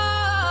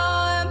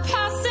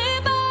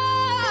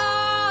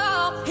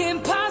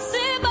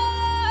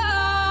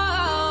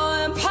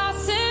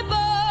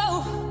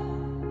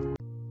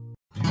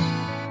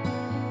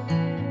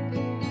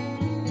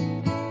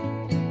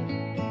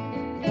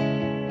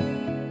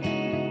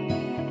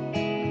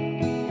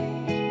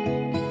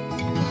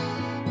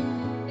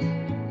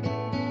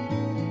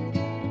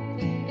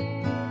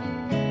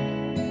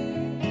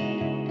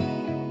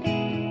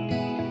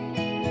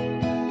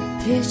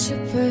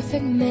 Picture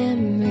perfect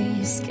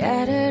memories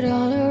scattered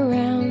all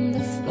around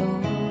the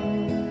floor.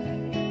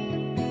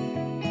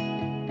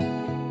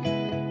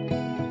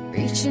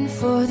 Reaching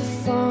for the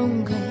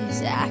phone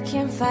 'cause I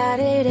can't fight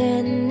it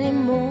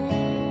anymore.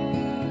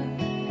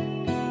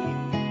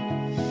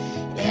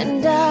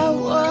 And I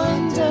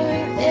wonder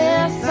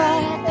if I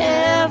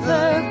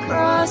ever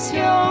cross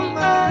your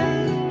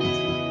mind.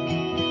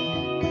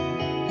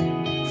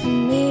 For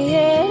me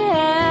it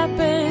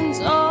happens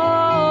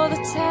all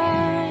the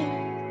time.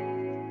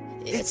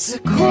 It's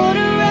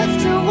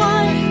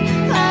 1:15.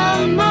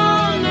 I'm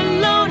all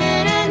alone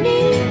and I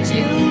need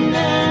you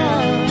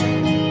now.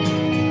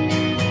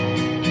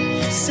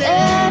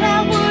 Said I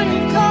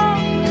wouldn't call,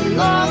 I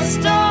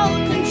lost all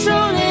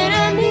control and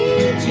I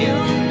need you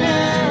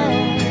now.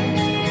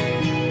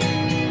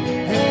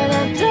 And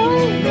I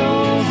don't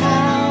know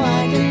how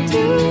I can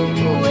do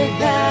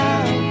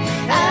without.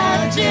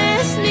 I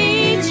just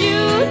need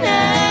you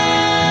now.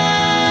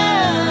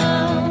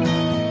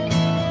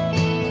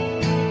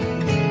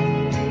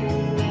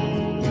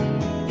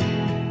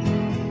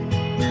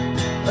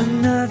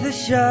 Another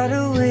shot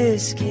of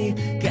whiskey,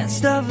 can't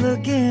stop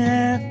looking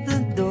at the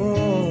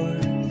door.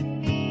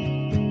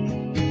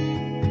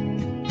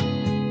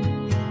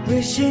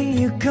 Wishing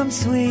you'd come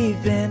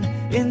sweeping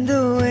in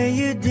the way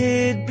you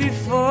did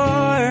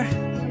before.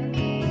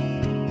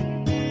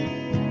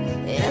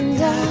 And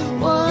I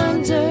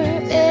wonder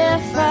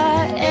if I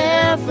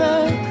ever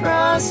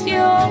cross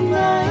your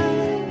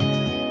mind.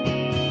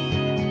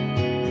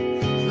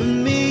 For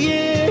me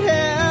it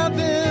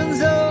happens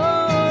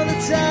all the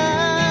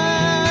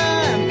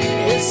time.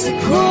 It's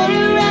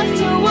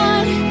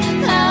 1:15.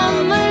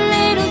 I'm a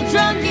little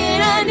drunk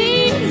and I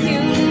need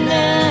you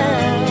now.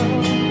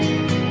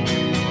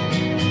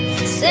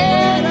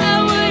 Said I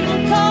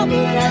wouldn't call,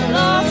 but I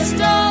lost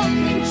all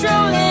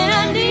control and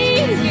I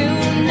need you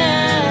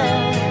now.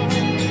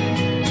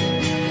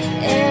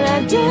 And I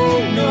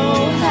don't know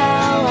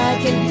how I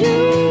can do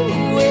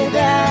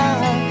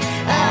without.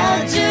 I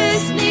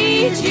just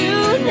need you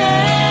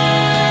now.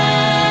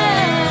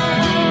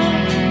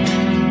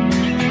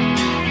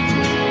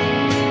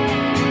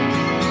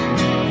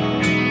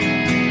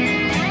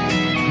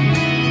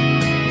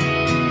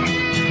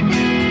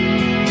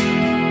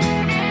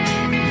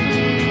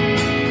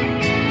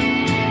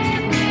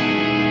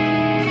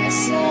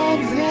 Guess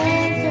I'd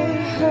rather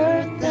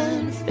hurt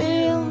than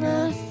feel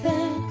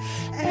nothing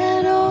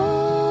at all.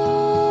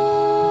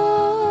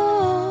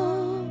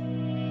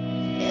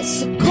 It's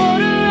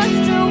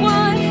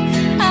 1:15.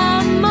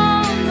 I'm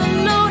all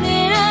alone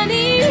and I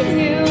need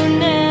you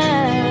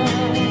now.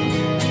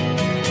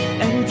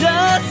 And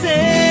I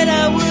said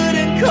I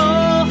wouldn't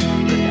call,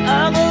 but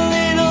I'm a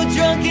little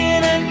drunk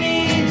and I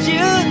need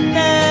you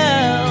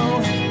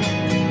now.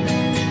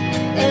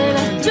 And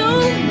I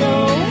don't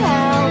know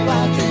how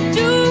I can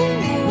do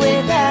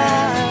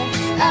without.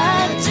 I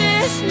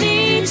just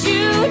need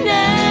you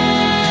now.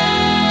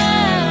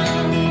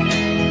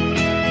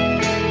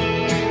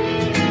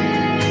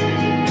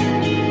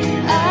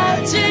 I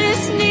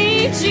just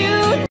need you.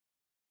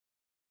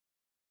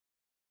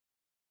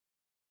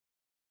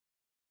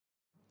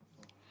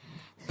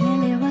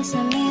 Lily was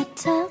a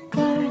little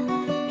girl,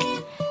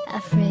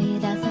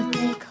 afraid of a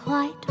big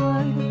white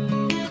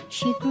world.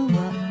 She grew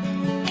up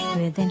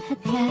within her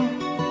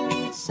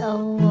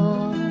castle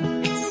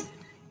walls.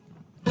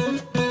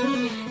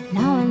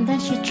 Now and then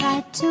she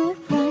tried to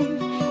run,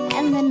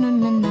 and then on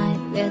the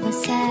night with the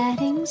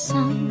setting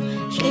sun,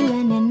 she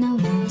went in the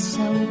woods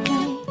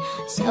away,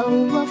 so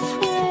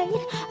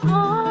afraid,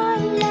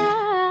 all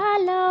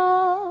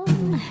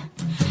alone.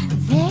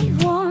 They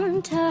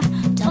warned her,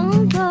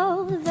 don't go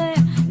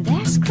there,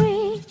 there's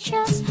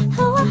creatures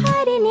who are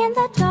hiding in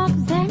the dark.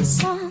 Then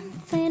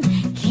something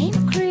came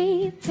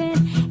creeping,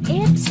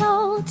 it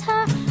told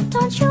her,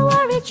 don't you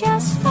worry,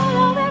 just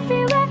follow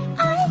everywhere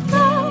I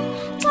go.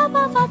 Top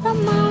of all the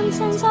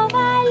mountains or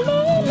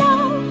valley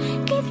low,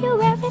 give you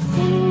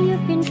everything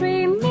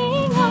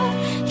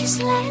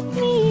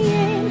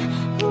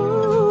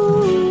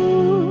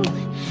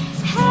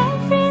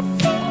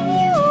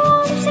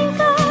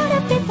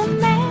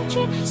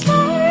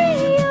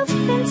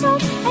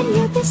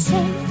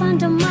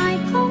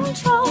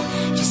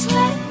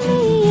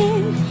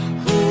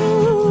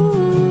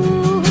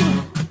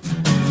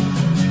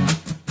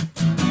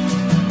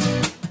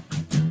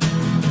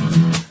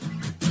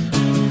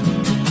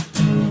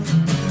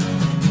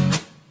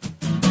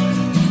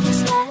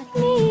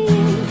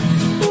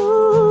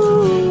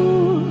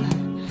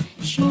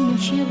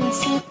She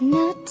was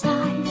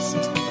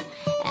hypnotized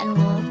and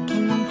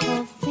walking on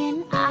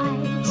puffin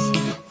eyes.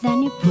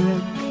 Then it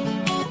broke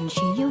and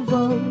she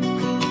awoke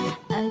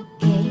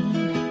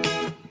again.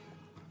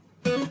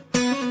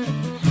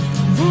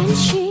 Then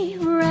she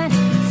ran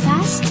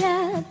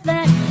faster,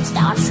 then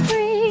started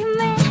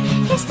screaming,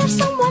 is there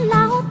someone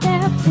out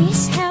there?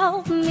 Please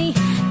help me,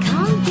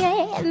 come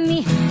get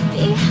me.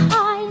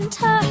 Behind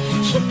her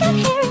she could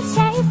hear it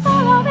say,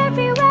 follow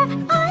everywhere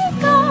I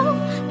go.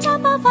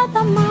 Top of all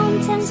the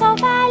mountains or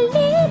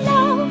valley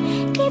low,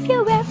 give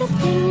you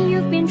everything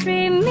you've been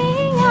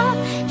dreaming of.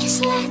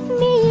 Just let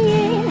me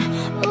in.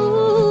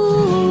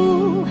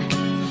 Ooh,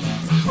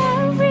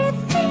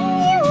 everything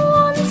you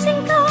want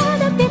ain't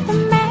gonna be the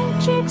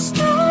magic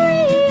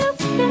story you've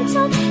been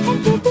told,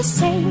 and you'll be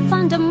safe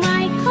under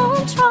my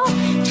control.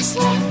 Just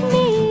let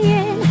me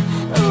in.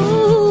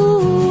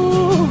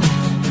 Ooh,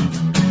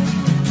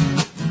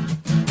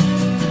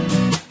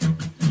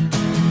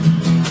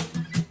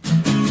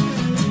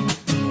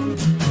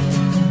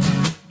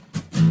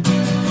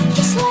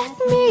 just let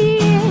me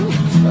in.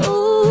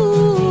 Ooh,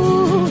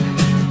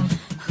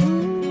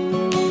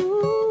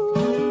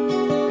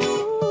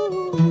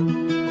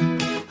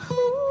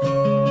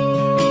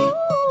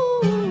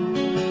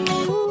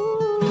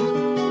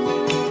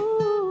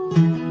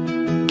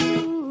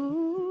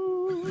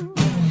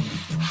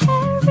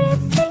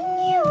 everything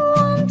you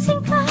want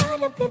ain't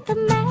gotta be the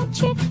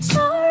magic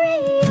story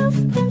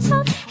you've been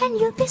told, and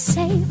you'll be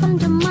safe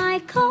under my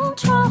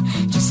control.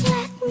 Just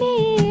let me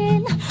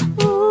in.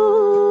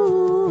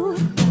 Ooh,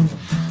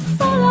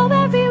 follow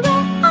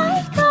everywhere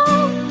I go.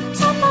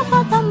 Top of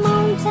all the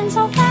mountains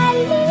or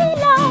valley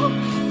low,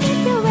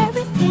 give you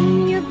everything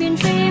you've been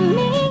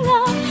dreaming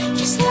of.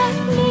 Just let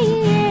me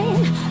in.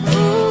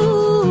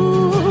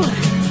 Ooh,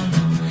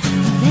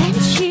 then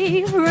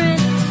she ran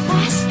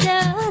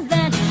faster,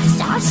 then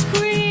started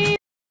screaming.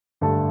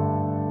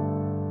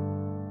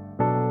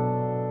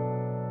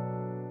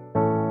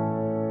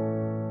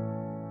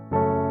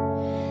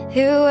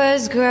 It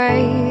was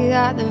great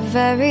at the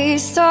very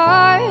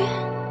start,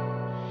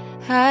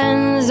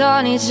 hands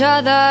on each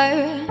other,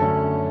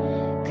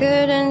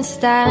 couldn't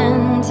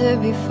stand to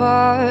be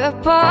far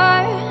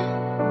apart.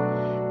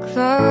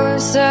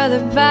 Closer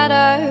the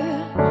better,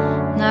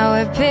 now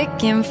we're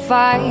picking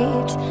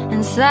fights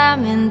and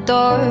slamming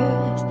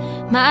doors,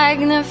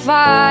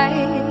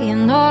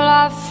 magnifying all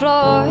our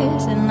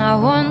flaws. And I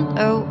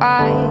wonder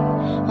why,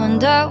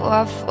 wonder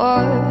what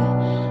for,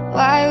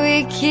 why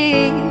we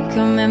keep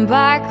coming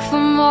back for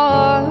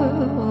more.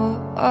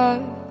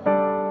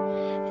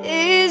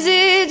 Is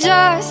it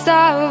just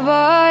our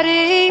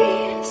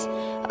bodies?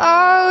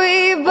 Are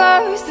we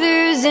both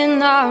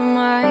losing our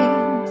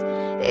minds?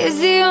 Is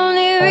the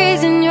only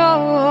reason you're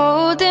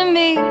holding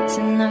me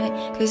tonight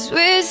 'cause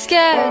we're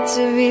scared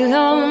to be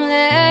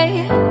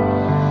lonely?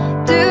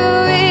 Do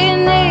we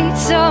need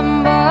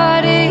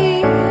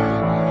somebody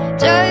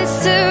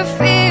just to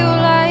feel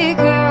like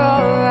we're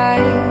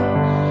alright?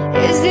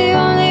 Is the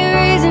only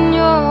reason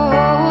you're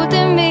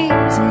holding me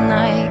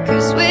tonight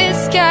 'cause we're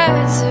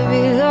scared to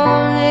be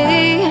lonely?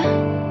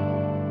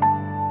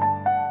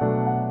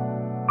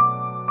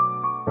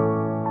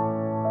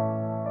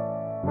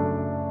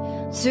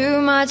 Too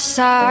much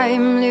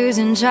time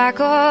losing track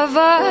of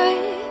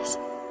us.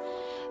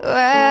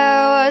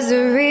 Where was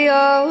the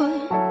real?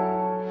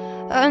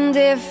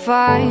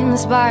 Undefined,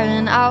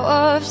 spiraling out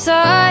of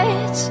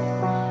touch.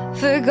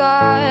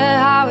 Forgot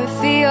how it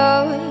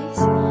feels.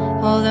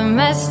 All the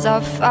messed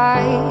up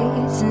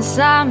fights and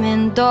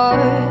slamming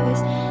doors,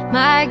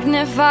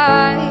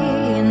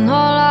 magnifying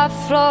all our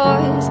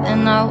flaws.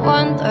 And I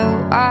wonder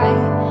why,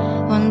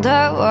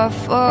 wonder what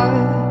for,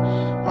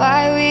 why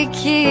we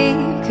keep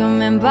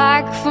coming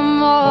back for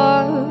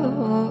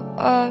more.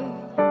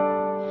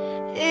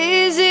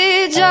 Is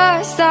it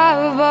just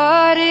our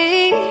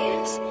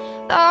bodies?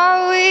 Are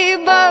we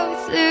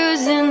both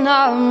losing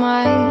our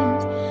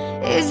minds?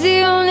 Is the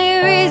only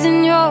reason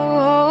you're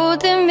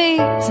holding me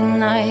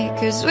tonight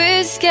 'cause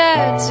we're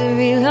scared to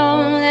be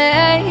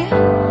lonely?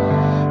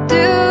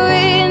 Do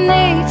we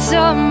need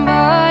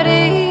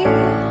somebody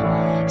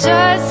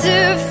just to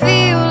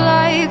feel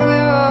like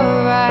we're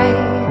alright?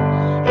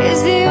 Is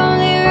the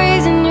only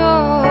reason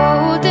you're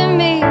holding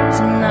me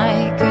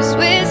tonight 'cause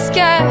we're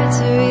scared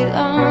to be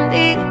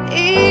lonely?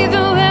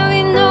 Even when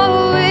we know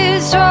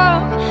it's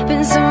wrong,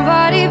 been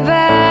somebody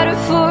better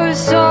for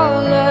us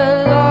all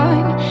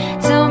along.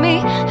 Tell me,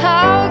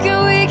 how can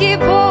we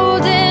keep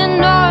holding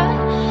on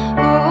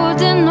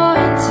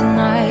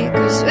tonight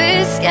 'cause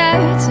we're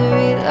scared to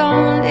be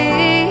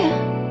lonely?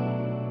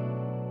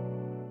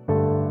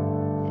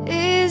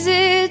 Is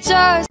it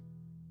just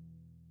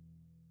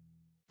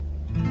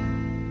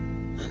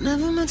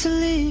Never meant to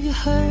leave you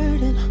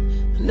hurting,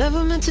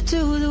 never meant to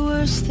do the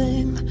worst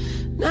thing,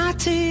 not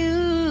to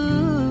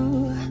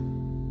you,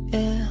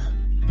 yeah.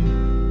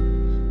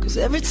 'Cause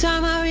every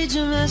time I read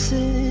your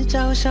message,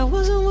 I wish I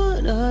wasn't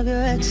one of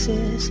your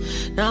exes.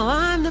 Now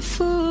I'm the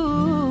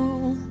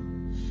fool,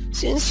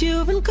 Since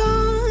you've been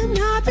gone,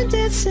 I've been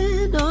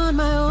dancing on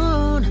my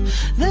own.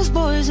 There's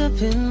boys up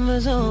in my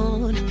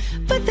zone,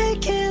 but they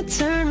can't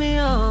turn me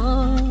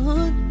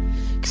on.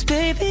 'Cause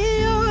baby,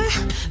 you're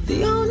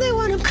the only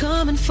one I'm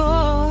coming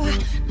for.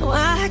 No,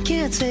 I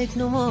can't take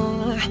no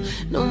more,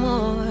 no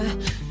more,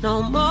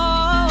 no more.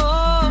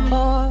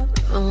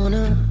 I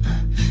wanna,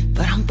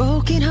 but I'm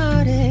broken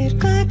hearted.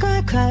 Cry,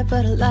 cry, cry,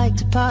 but I like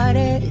to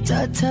party.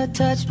 Touch, touch,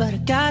 touch, but I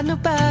got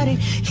nobody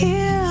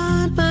here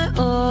on my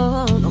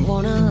own. I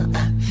wanna,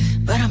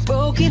 but I'm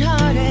broken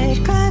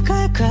hearted. Cry,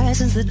 cry, cry,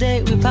 since the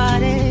day we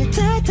parted.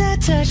 Touch,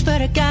 touch, touch,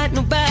 but I got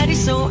nobody,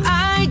 so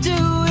I do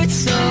it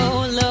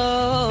solo.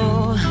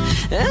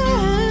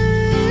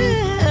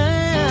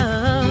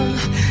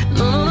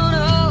 No, no,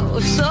 no,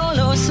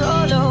 solo,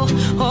 solo.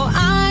 Oh,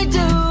 I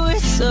do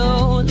it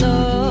solo.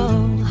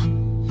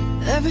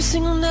 Every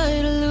single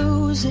night I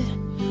lose it.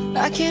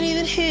 I can't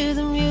even hear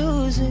the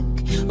music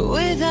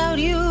without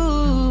you.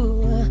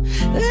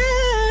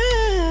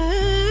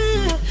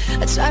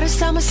 I try to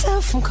stop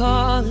myself from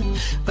calling,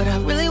 but I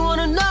really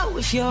wanna know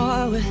if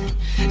you're with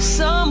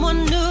someone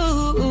new.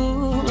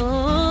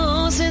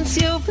 Since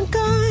you've been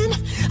gone,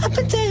 I've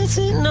been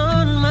dancing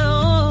on my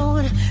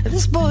own.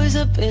 This boy's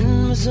up in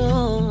my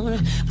zone,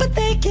 but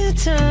they can't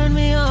turn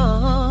me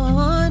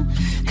on.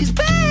 'Cause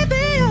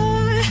baby,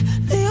 you're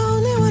the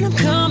only one I'm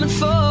coming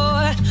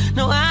for.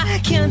 No, I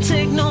can't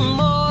take no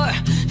more,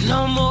 no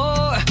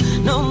more,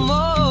 no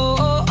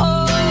more.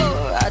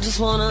 I just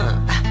wanna,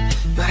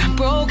 but I'm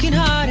broken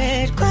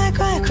hearted. Cry,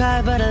 cry,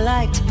 cry, but I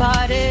like to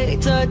party.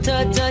 Touch,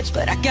 touch, touch,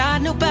 but I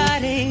got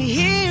nobody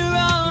here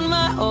on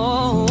my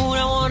own.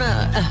 I wanna,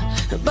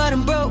 but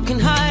I'm broken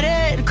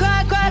hearted.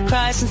 Cry, cry,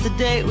 cry, since the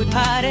day we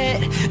parted.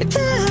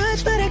 Touch,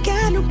 but I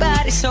got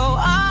nobody, so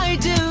I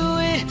do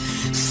it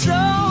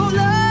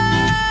solo.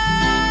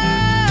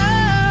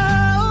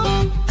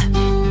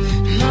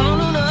 No,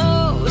 no, no,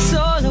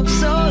 solo,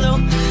 solo.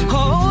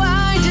 Oh,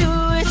 I do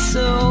it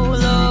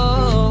solo.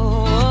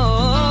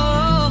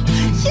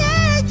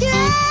 Yeah,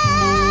 yeah.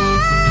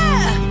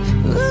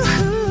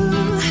 Ooh.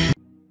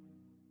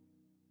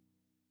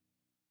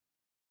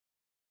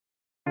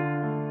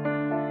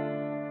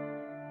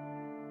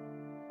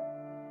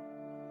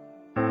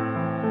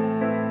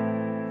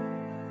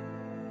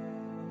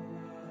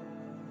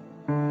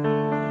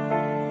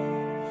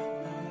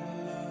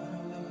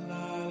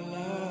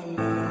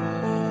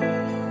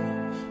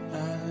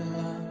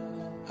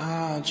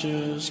 I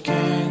just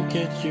can't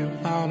get you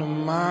out of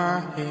my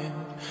head.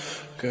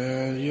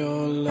 Girl,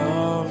 your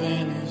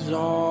loving is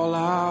all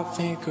I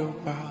think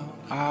about.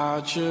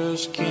 I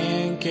just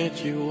can't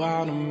get you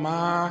out of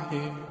my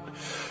head.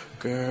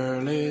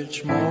 Girl,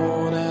 it's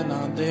more than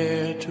I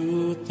dare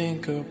to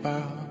think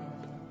about.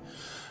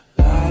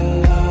 La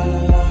la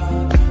la,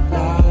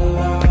 la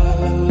la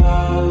la la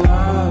la.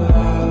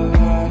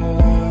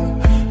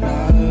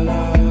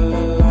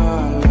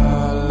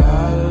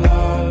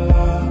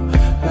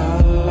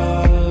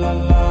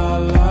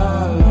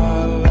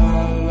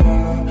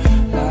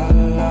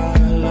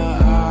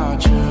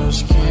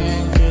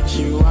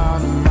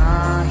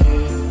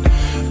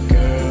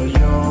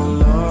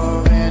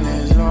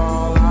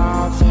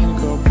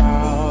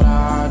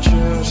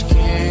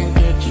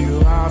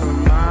 Out of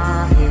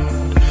my head.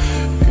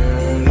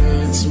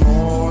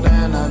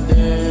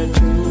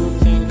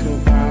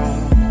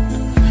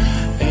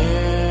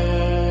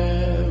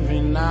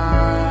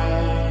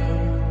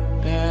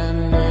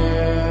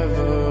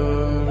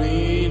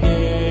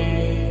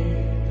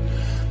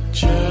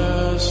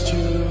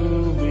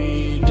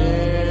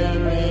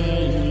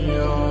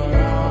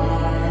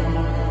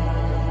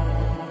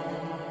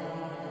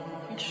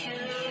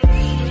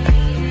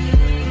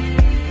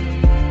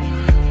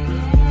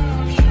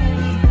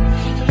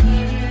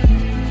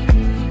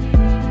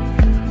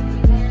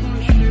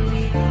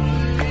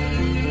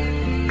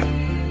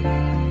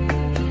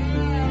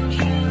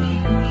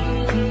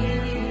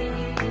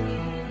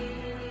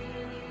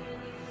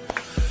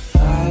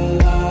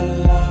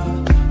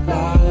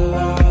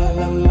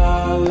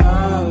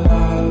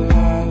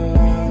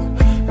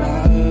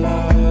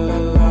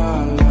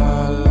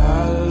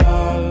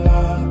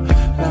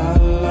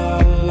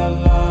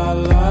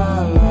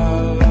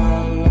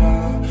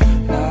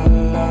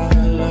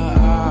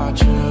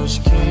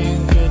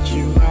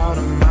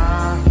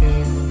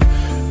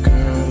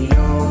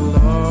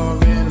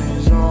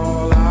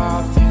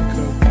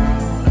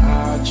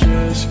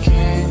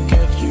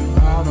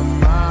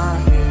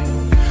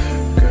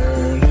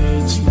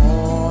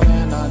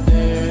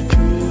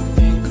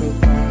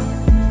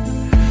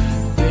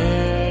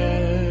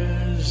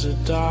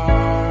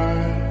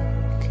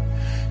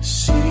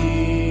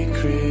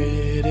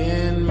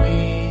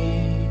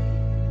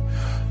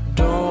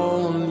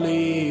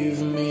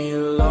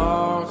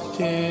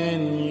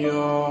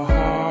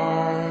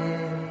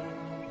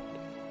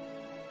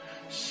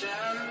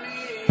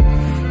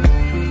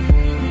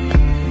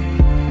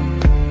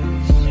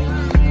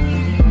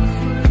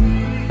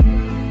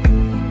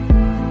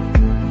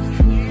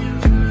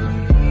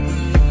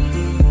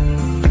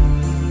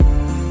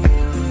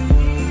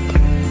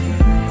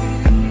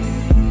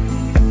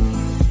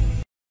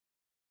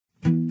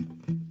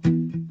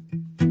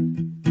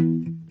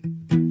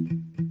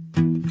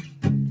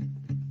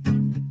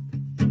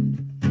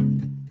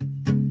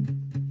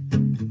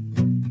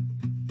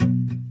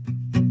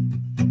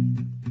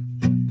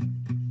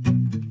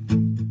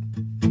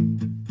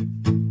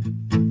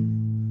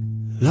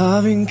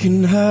 Loving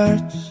can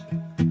hurt.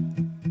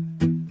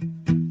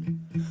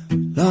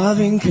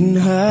 Loving can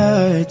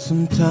hurt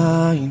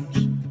sometimes,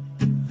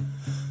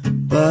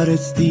 but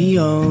it's the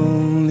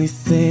only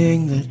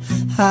thing that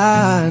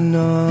I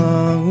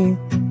know.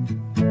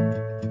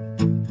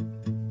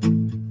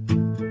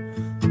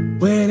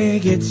 When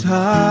it gets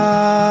hard,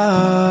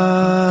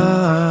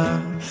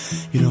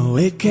 you know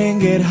it can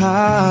get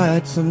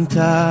hard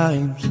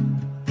sometimes.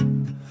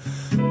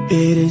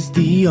 It is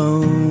the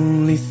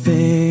only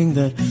thing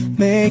that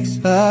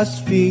makes us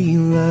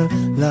feel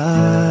alive.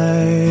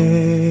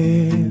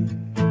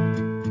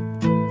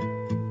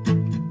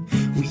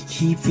 We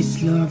keep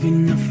this love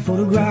in a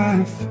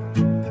photograph.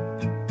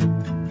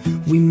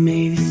 We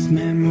made these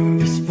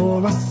memories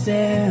for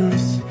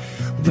ourselves,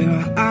 where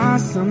our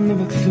eyes are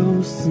never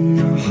closed and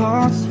our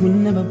hearts were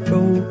never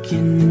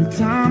broken and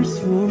time's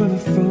forever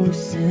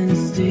frozen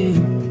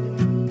still.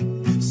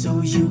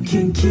 So you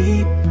can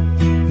keep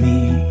me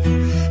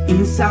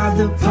inside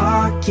the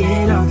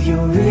pocket of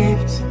your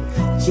ripped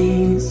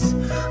jeans,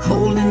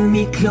 holding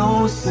me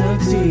closer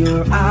to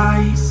your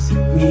eyes.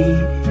 Me,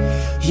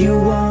 you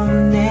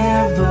won't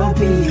never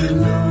be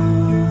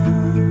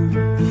alone.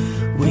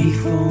 Wait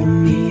for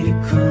me to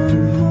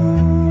come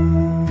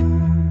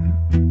home.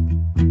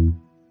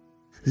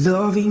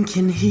 Loving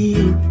can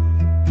heal.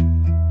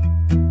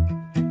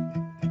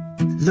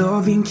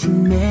 Loving can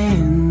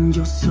mend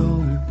your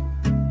soul.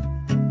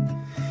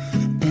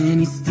 And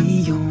it's the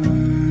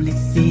only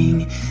thing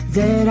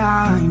that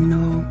I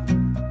know.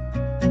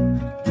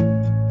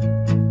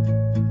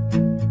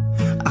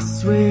 I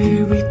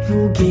swear it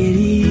will get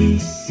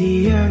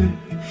easier.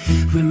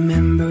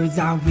 Remember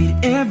that with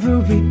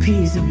every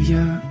piece of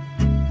you.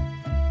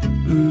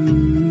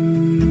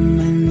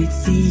 And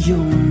it's the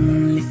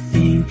only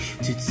thing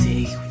to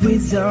take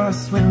with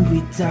us when we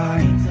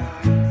die.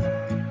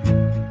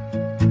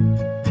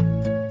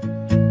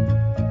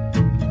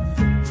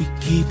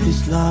 Keep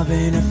this love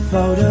in a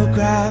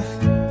photograph.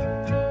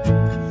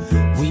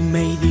 We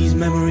made these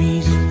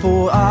memories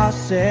for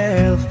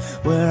ourselves,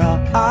 where our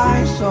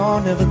eyes are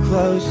never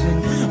closing,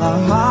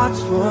 our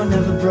hearts were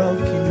never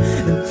broken,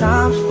 and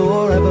time's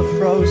forever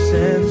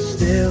frozen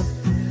still.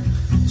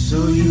 So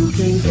you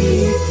can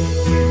keep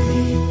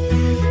me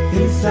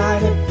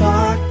inside a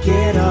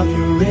pocket of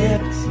your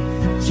ripped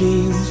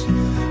jeans,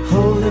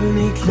 holding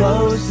me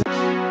close.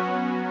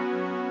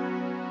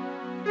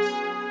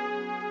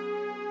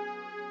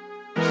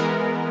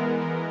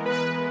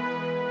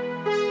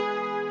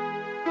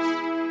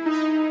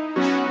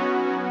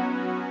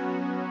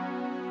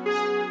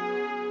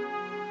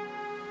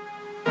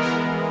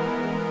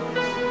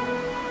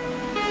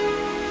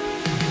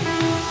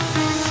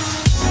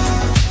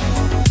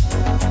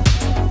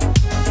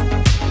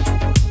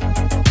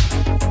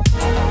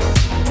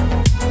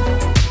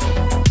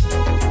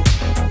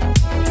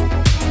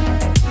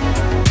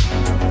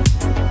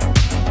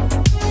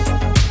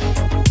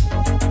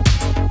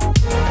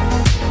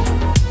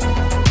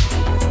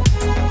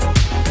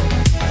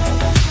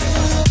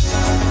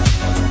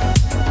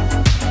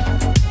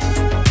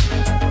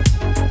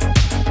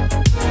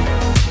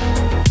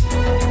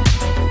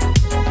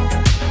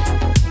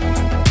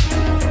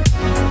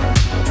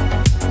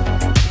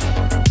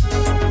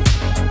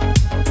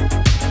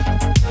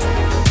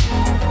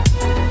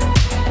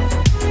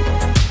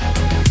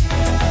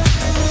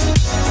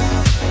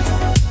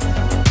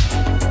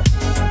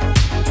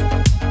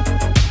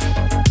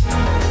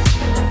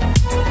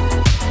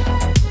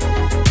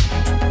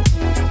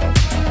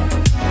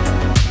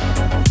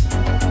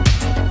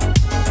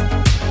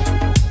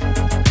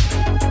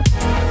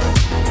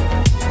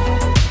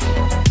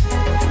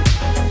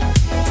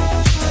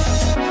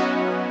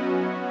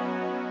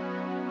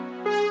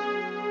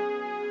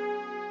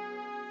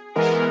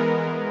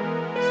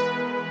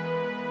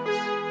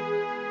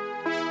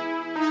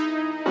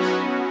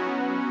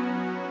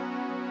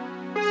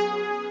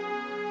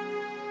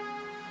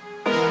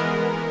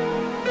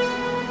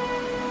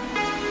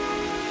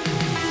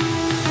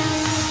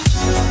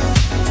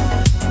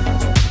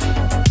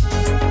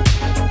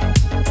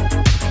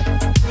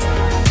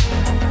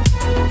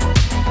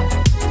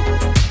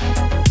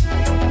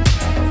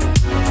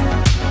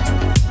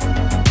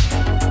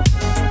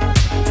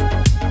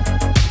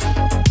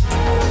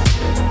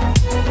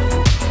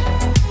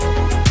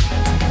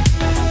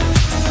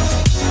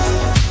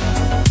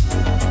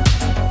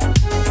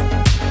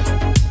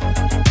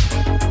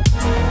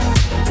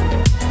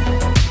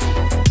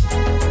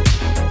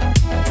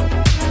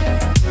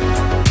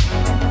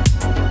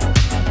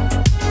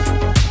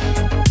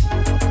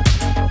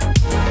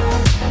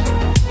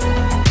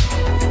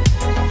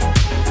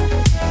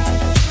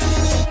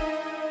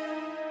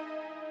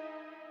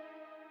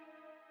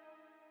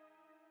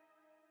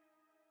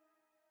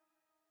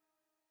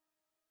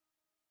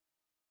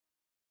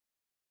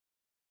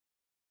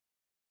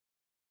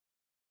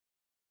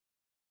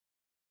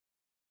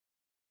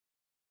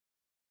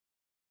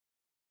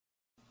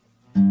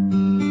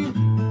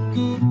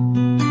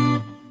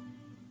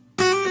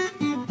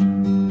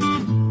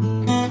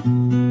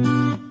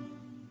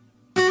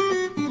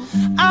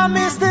 I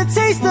miss the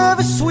taste of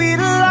a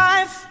sweeter life.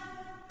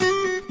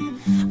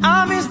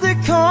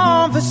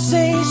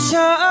 conversation.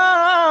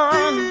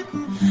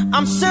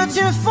 I'm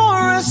searching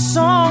for a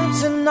song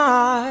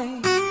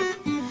tonight.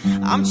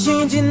 I'm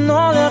changing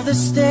all of the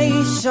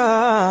stations.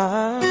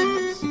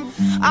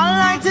 I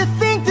like to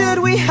think that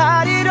we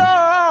had it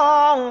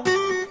all.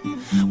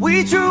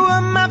 We drew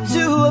a map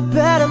to a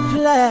better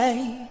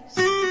place,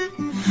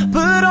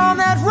 but on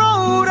that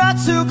road I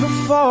took a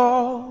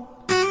fall.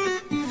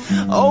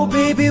 Oh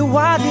baby,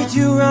 why did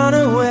you run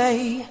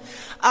away?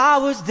 I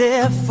was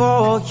there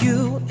for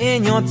you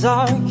in your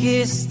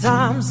darkest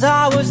times.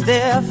 I was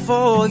there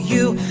for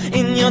you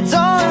in your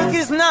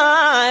darkest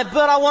night.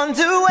 But I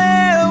wonder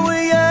where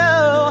were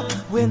you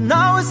when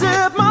I was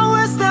at my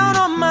worst, down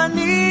on my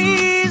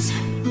knees,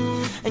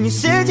 and you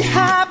said you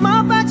had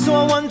my back. So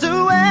I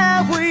wonder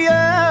where were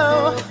you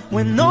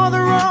when all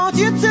the roads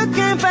you took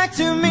came back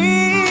to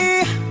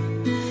me.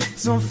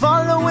 So I'm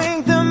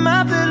following the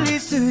map that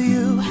leads to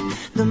you.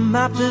 The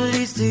map that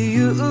leads to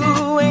you,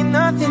 ain't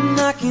nothing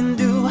I can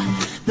do.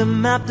 The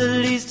map that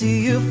leads to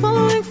you,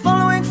 following,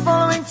 following,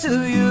 following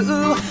to you.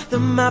 The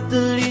map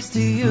that leads to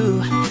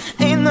you,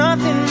 ain't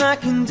nothing I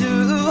can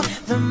do.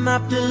 The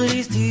map that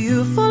leads to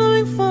you,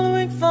 following,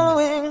 following,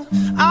 following.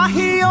 I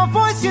hear your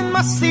voice in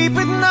my sleep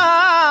at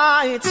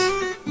night.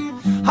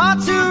 Hard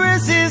to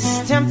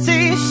resist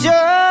temptation,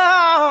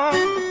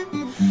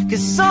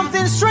 'cause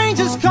something strange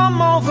has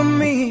come over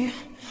me,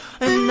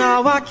 and now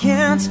I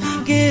can't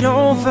get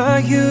over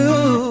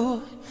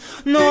you.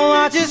 No,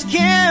 I just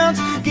can't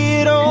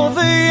get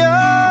over you.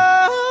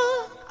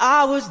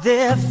 I was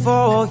there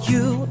for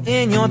you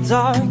in your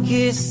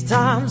darkest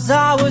times.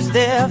 I was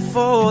there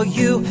for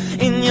you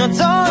in your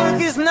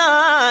darkest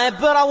night.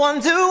 But I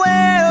wonder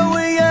where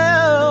were you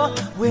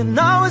when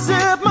I was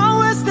at my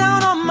worst,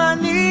 down on my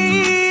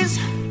knees,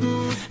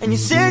 and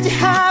you said you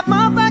had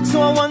my back. So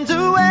I wonder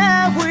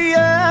where were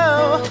you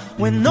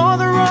when all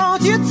the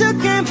roads you took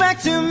came back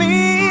to me.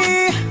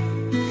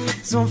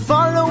 So I'm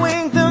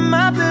following the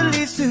map that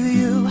leads to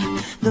you.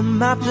 The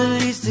map that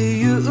leads to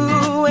you,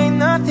 ain't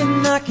nothing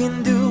I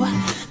can do.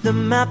 The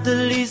map that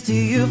leads to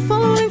you,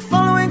 following,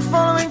 following,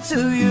 following to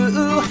you.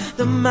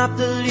 The map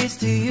that leads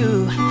to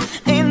you,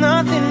 ain't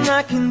nothing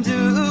I can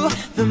do.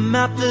 The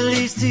map that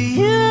leads to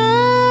you.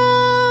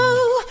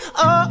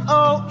 Oh,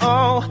 oh,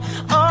 oh,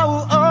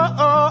 oh, oh,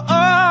 oh,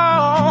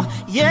 oh,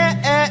 yeah.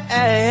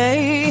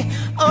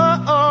 Oh,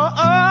 oh,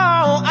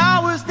 oh, I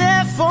was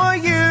there for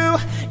you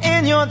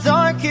in your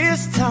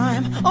darkest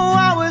time. Oh,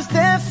 I was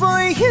there for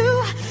you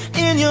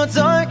in your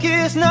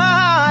darkest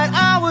night.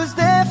 I was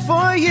there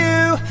for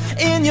you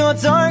in your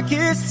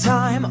darkest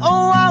time.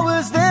 Oh, I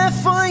was there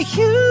for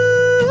you.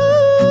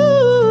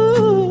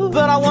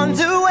 But I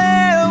wonder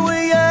where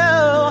were you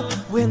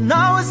when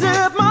I was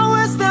at my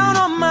worst, down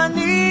on my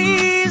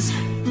knees,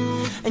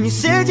 and you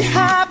said you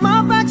had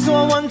my back. So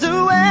I wonder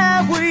where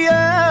were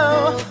you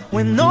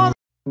when all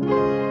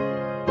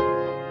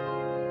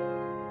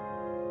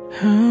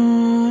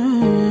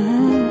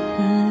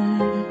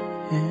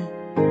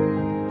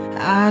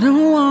I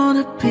don't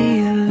wanna be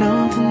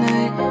alone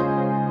tonight.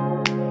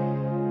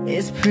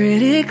 It's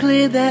pretty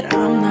clear that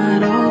I'm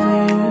not over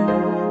you.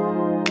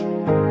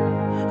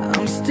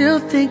 I'm still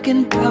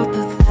thinking about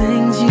the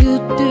things you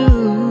do.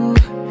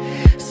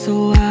 So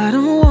I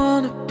don't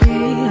wanna be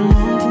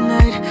alone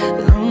tonight.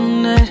 Alone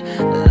tonight,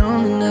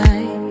 alone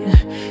tonight.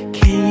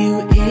 Can you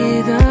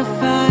either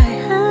fight?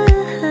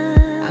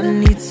 I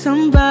need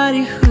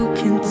somebody who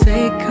can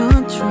take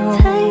control.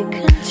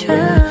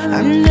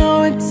 I know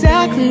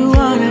exactly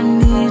what I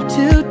need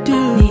to do.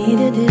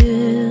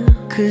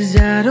 'Cause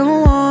I don't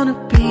wanna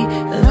be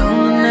alone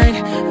tonight,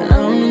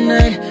 alone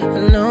tonight,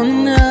 alone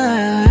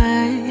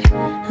tonight.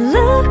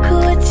 Look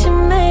what you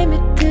made me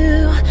do.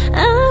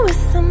 I'm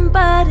with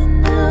somebody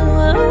new.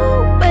 Oh,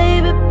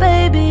 baby,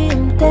 baby,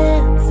 I'm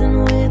dancing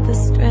with a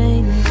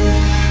stranger.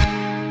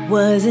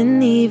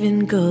 Wasn't even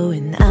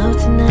going out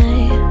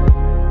tonight,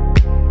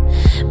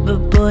 but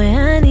boy,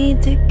 I need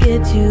to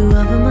get you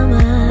off of my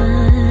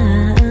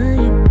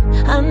mind.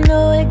 I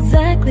know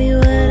exactly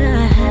what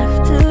I have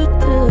to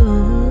do.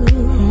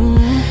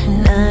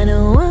 And I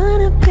don't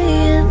wanna be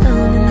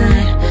alone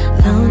tonight,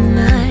 alone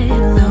tonight,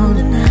 alone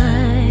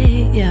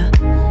tonight, yeah.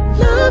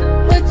 Look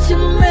what you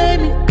made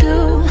me do.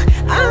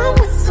 I'm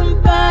with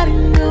somebody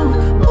new.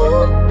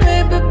 Ooh,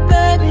 baby,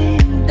 baby,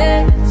 I'm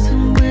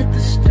dancing with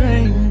a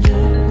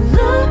stranger.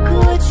 Look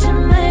what you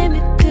made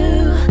me do.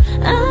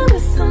 I'm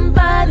with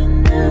somebody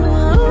new.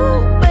 Ooh,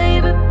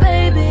 baby,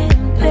 baby,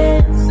 I'm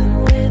dancing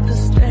with a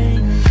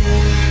stranger.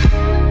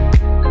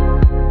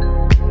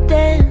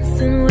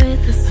 Dancing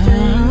with a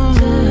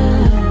stranger.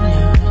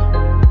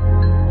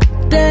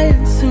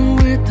 Dancing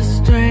with a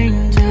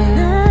stranger.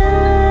 Now,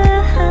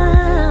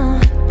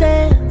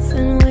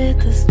 dancing with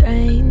a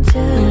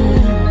stranger.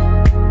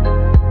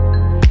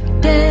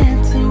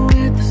 Dancing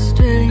with a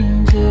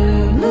stranger.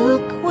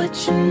 Look what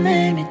you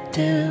made me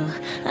do.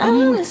 I'm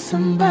with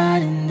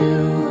somebody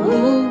new.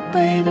 Ooh,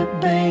 baby,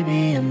 baby,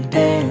 I'm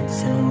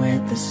dancing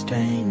with a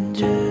stranger.